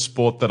ruin the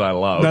sport that I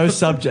love? no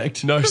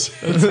subject. No. So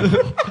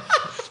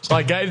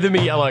I gave them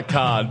a yellow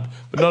card,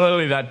 but not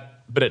only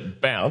that, but it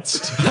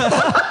bounced.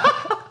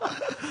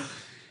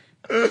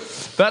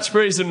 That's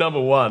reason number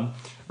one.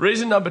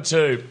 Reason number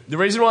two, the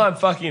reason why I'm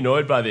fucking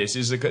annoyed by this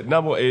is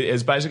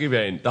has basically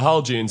been the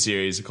whole June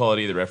series, the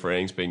quality of the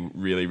refereeing's been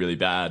really, really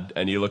bad.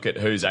 And you look at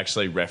who's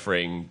actually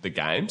refereeing the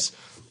games.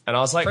 And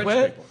I was like,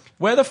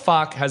 where the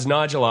fuck has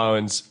Nigel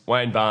Owens,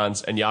 Wayne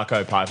Barnes, and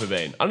Jaco Piper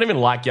been? I don't even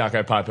like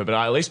Jaco Piper, but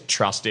I at least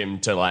trust him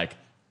to, like,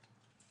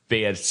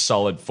 be a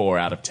solid 4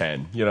 out of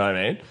 10. You know what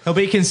I mean? He'll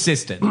be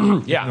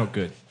consistent. Yeah. Not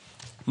good.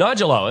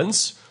 Nigel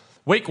Owens,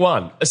 week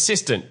 1,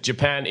 assistant,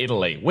 Japan,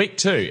 Italy. Week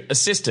 2,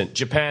 assistant,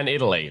 Japan,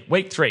 Italy.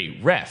 Week 3,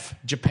 ref,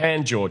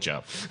 Japan,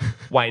 Georgia.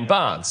 Wayne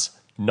Barnes,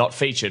 not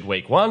featured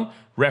week 1.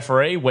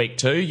 Referee, week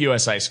 2,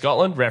 USA,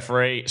 Scotland.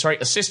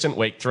 Assistant,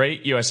 week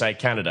 3, USA,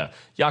 Canada.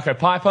 Jaco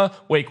Piper,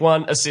 week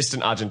 1,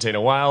 assistant, Argentina,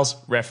 Wales.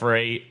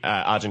 Referee,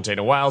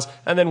 Argentina, Wales.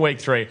 And then week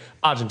 3,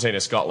 Argentina,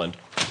 Scotland.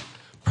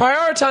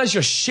 Prioritise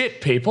your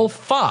shit, people.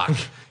 Fuck.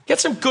 Get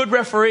some good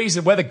referees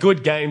and where the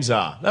good games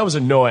are. That was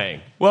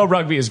annoying. World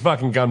Rugby is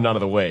fucking gum none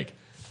of the week.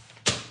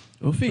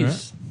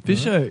 Oofies.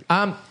 Fisho.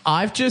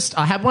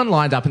 I had one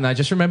lined up and I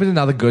just remembered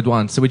another good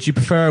one. So would you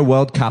prefer a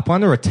World Cup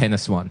one or a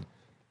tennis one?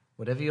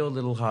 Whatever your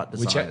little heart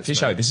desires.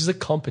 Fisho, this is a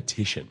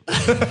competition.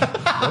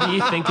 What do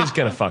you think is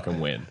going to fucking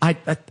win?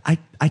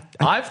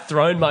 I've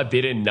thrown my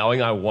bid in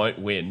knowing I won't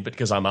win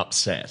because I'm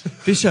upset.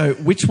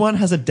 Fisho, which one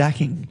has a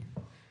dacking?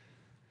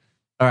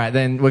 All right,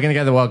 then we're going to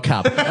go to the World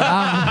Cup.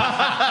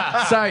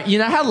 So you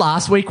know how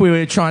last week we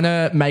were trying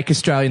to make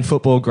Australian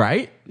football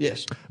great?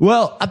 Yes.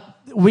 Well,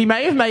 we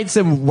may have made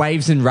some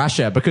waves in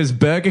Russia because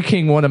Burger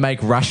King want to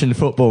make Russian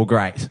football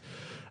great.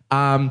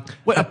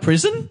 Wait, a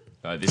prison?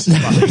 No,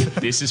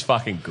 this is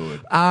fucking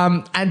good.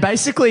 And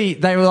basically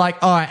they were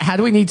like, all right, how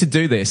do we need to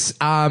do this?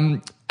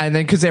 And then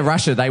because they're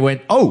Russia, they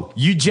went, oh,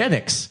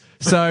 eugenics.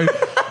 So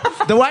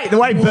the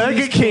way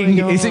Burger King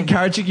is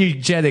encouraging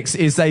eugenics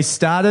is they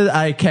started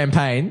a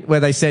campaign where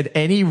they said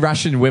any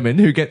Russian woman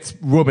who gets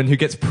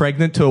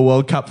pregnant to a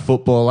World Cup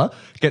footballer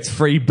gets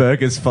free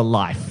burgers for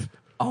life.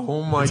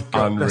 Oh my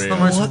god, that's the unreal.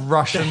 most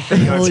Russian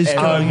thing hell I've is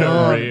ever going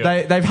heard.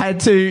 Unreal. They've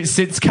had to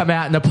since come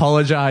out and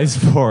apologize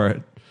for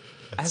it.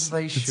 As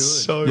they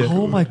should.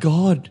 Oh my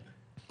God.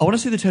 I want to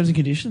see the terms and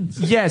conditions.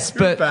 Yes,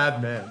 but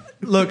Bad man.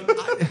 look,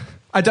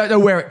 I don't know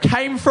where it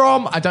came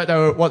from. I don't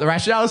know what the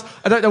rationale is.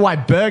 I don't know why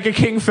Burger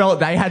King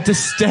felt they had to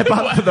step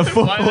up for the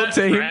Why football that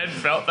team. brand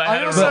felt they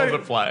had a also- role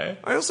to play.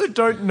 I also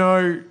don't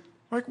know,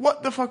 like,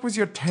 what the fuck was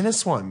your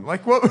tennis one?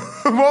 Like, what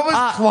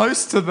was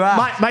close to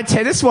that? My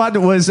tennis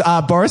one was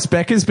Boris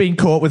Becker's been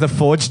caught with a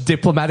forged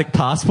diplomatic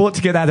passport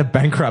to get out of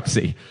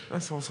bankruptcy.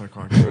 That's also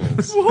quite cool.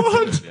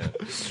 What?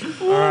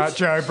 All right,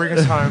 Joe, bring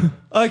us home.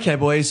 Okay,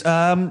 boys.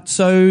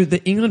 So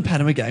the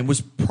England-Panama game was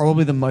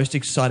probably the most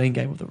exciting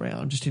game of the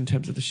round, just in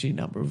terms of the sheer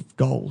number of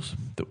goals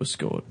that were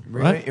scored.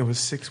 Really? Right? It was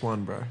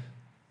 6-1, bro.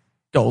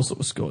 Goals that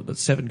were scored.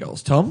 That's 7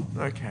 goals. Tom?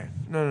 Okay.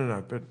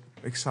 No, but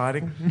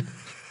exciting.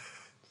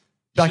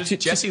 Back to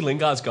Jesse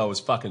Lingard's goal was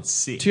fucking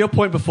sick. your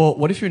point before,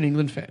 what if you're an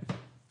England fan?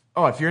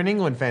 Oh, if you're an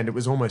England fan, it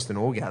was almost an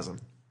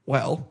orgasm.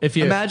 Well, If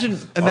you- imagine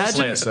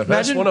Honestly, it's the first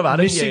imagine one of our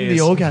missing years.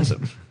 the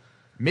orgasm.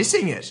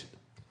 Missing it.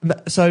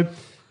 So,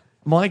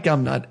 my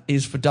gum nut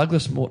is for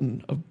Douglas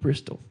Morton of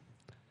Bristol,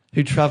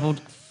 who travelled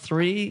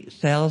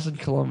 3,000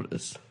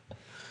 kilometres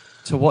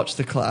to watch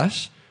the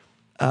clash,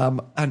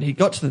 and he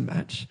got to the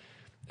match,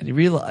 and he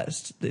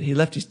realised that he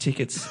left his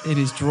tickets in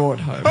his drawer at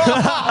home.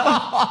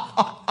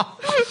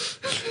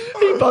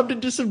 He bumped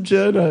into some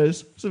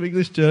journos, some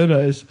English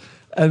journos,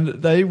 and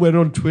they went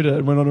on Twitter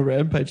and went on a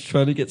rampage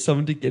trying to get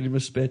someone to get him a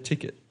spare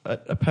ticket.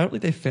 Apparently,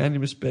 they found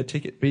him a spare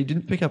ticket, but he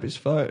didn't pick up his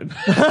phone.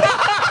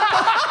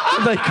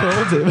 They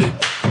called him.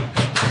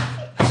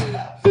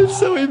 And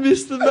so he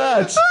missed the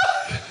match.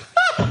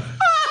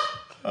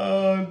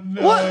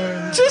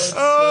 What? Just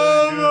You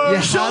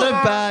had a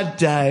bad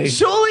day.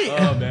 surely.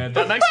 Oh man,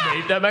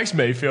 that makes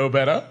me feel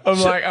better. I'm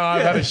like, oh,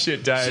 I've had a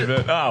shit day,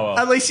 but oh well.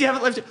 At least you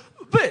haven't left it.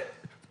 But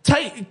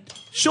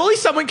surely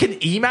someone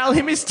can email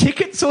him his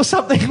tickets or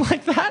something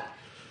like that.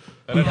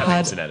 I don't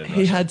have internet in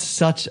He Russia. had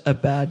such a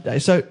bad day.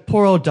 So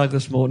poor old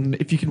Douglas Morton.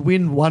 If you can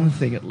win one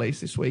thing at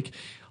least this week,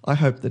 I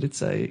hope that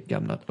it's a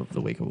Gumnut of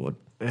the Week award.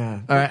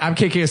 Yeah. All right, I'm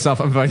kicking us off.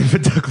 I'm voting for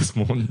Douglas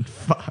Morton.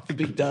 Fuck.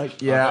 Big Doug.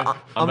 Yeah.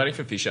 I'm voting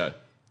for Fisher.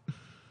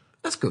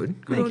 That's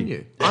good. Good on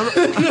you.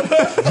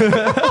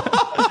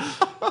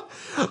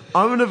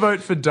 I'm going to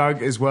vote for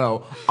Doug as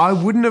well. I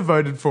wouldn't have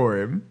voted for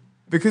him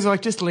because,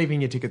 like, just leaving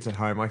your tickets at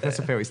home, like, that's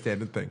a fairly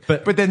standard thing.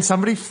 But then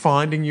somebody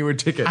finding you a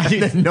ticket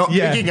and then not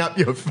picking up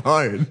your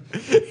phone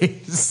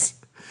is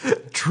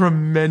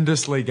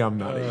tremendously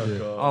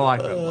gumnutty. I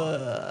like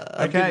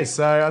that. Okay,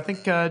 so I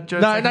think Joe. Joe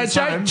has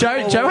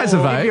a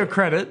vote. I'll give you a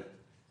credit.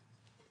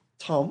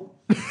 Tom.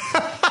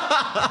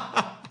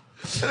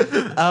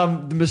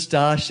 The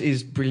moustache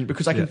is brilliant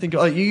because I can think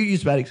of, you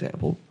used a bad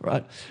example,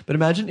 right? But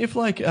imagine if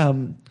like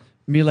Mile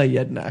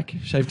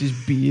Jednak shaved his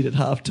beard at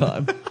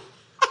halftime.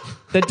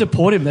 They'd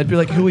deport him. They'd be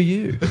like, "Who are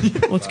you?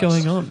 What's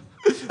going on?"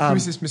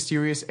 Who's this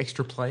mysterious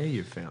extra player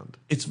you've found?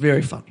 It's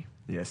very funny.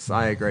 Yes,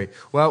 I agree.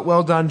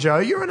 Well done, Joe.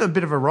 You're on a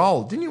bit of a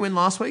roll. Didn't you win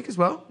last week as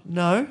well?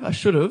 No, I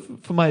should have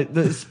for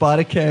the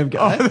Spider Cam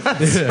guy.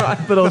 That's right.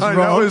 But I was wrong.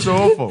 That was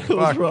awful.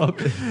 I was wrong.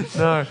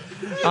 No.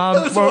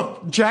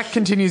 Well, Jack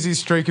continues his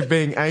streak of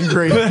being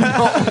angry and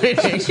not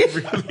winning.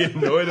 Really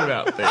annoyed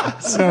about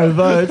things. No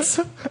votes.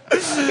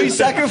 He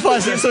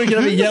sacrificed it so he can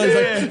have a yell. He's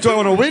like, do I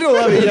want to win or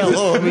have a yell?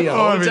 Oh, have a yell.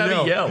 Oh, Let's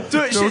have a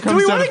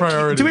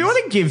yell. Do we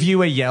want to give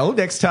you a yell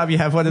next time you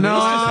have one of these? No.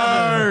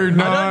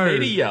 I don't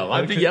need a yell.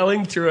 I've been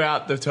yelling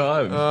throughout the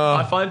time.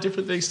 I find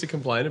different things to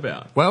complain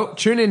about. Well,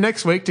 tune in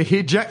next week to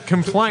hear Jack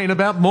complain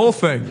about more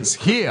things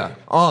here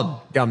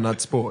on Gumnut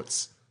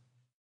Sports.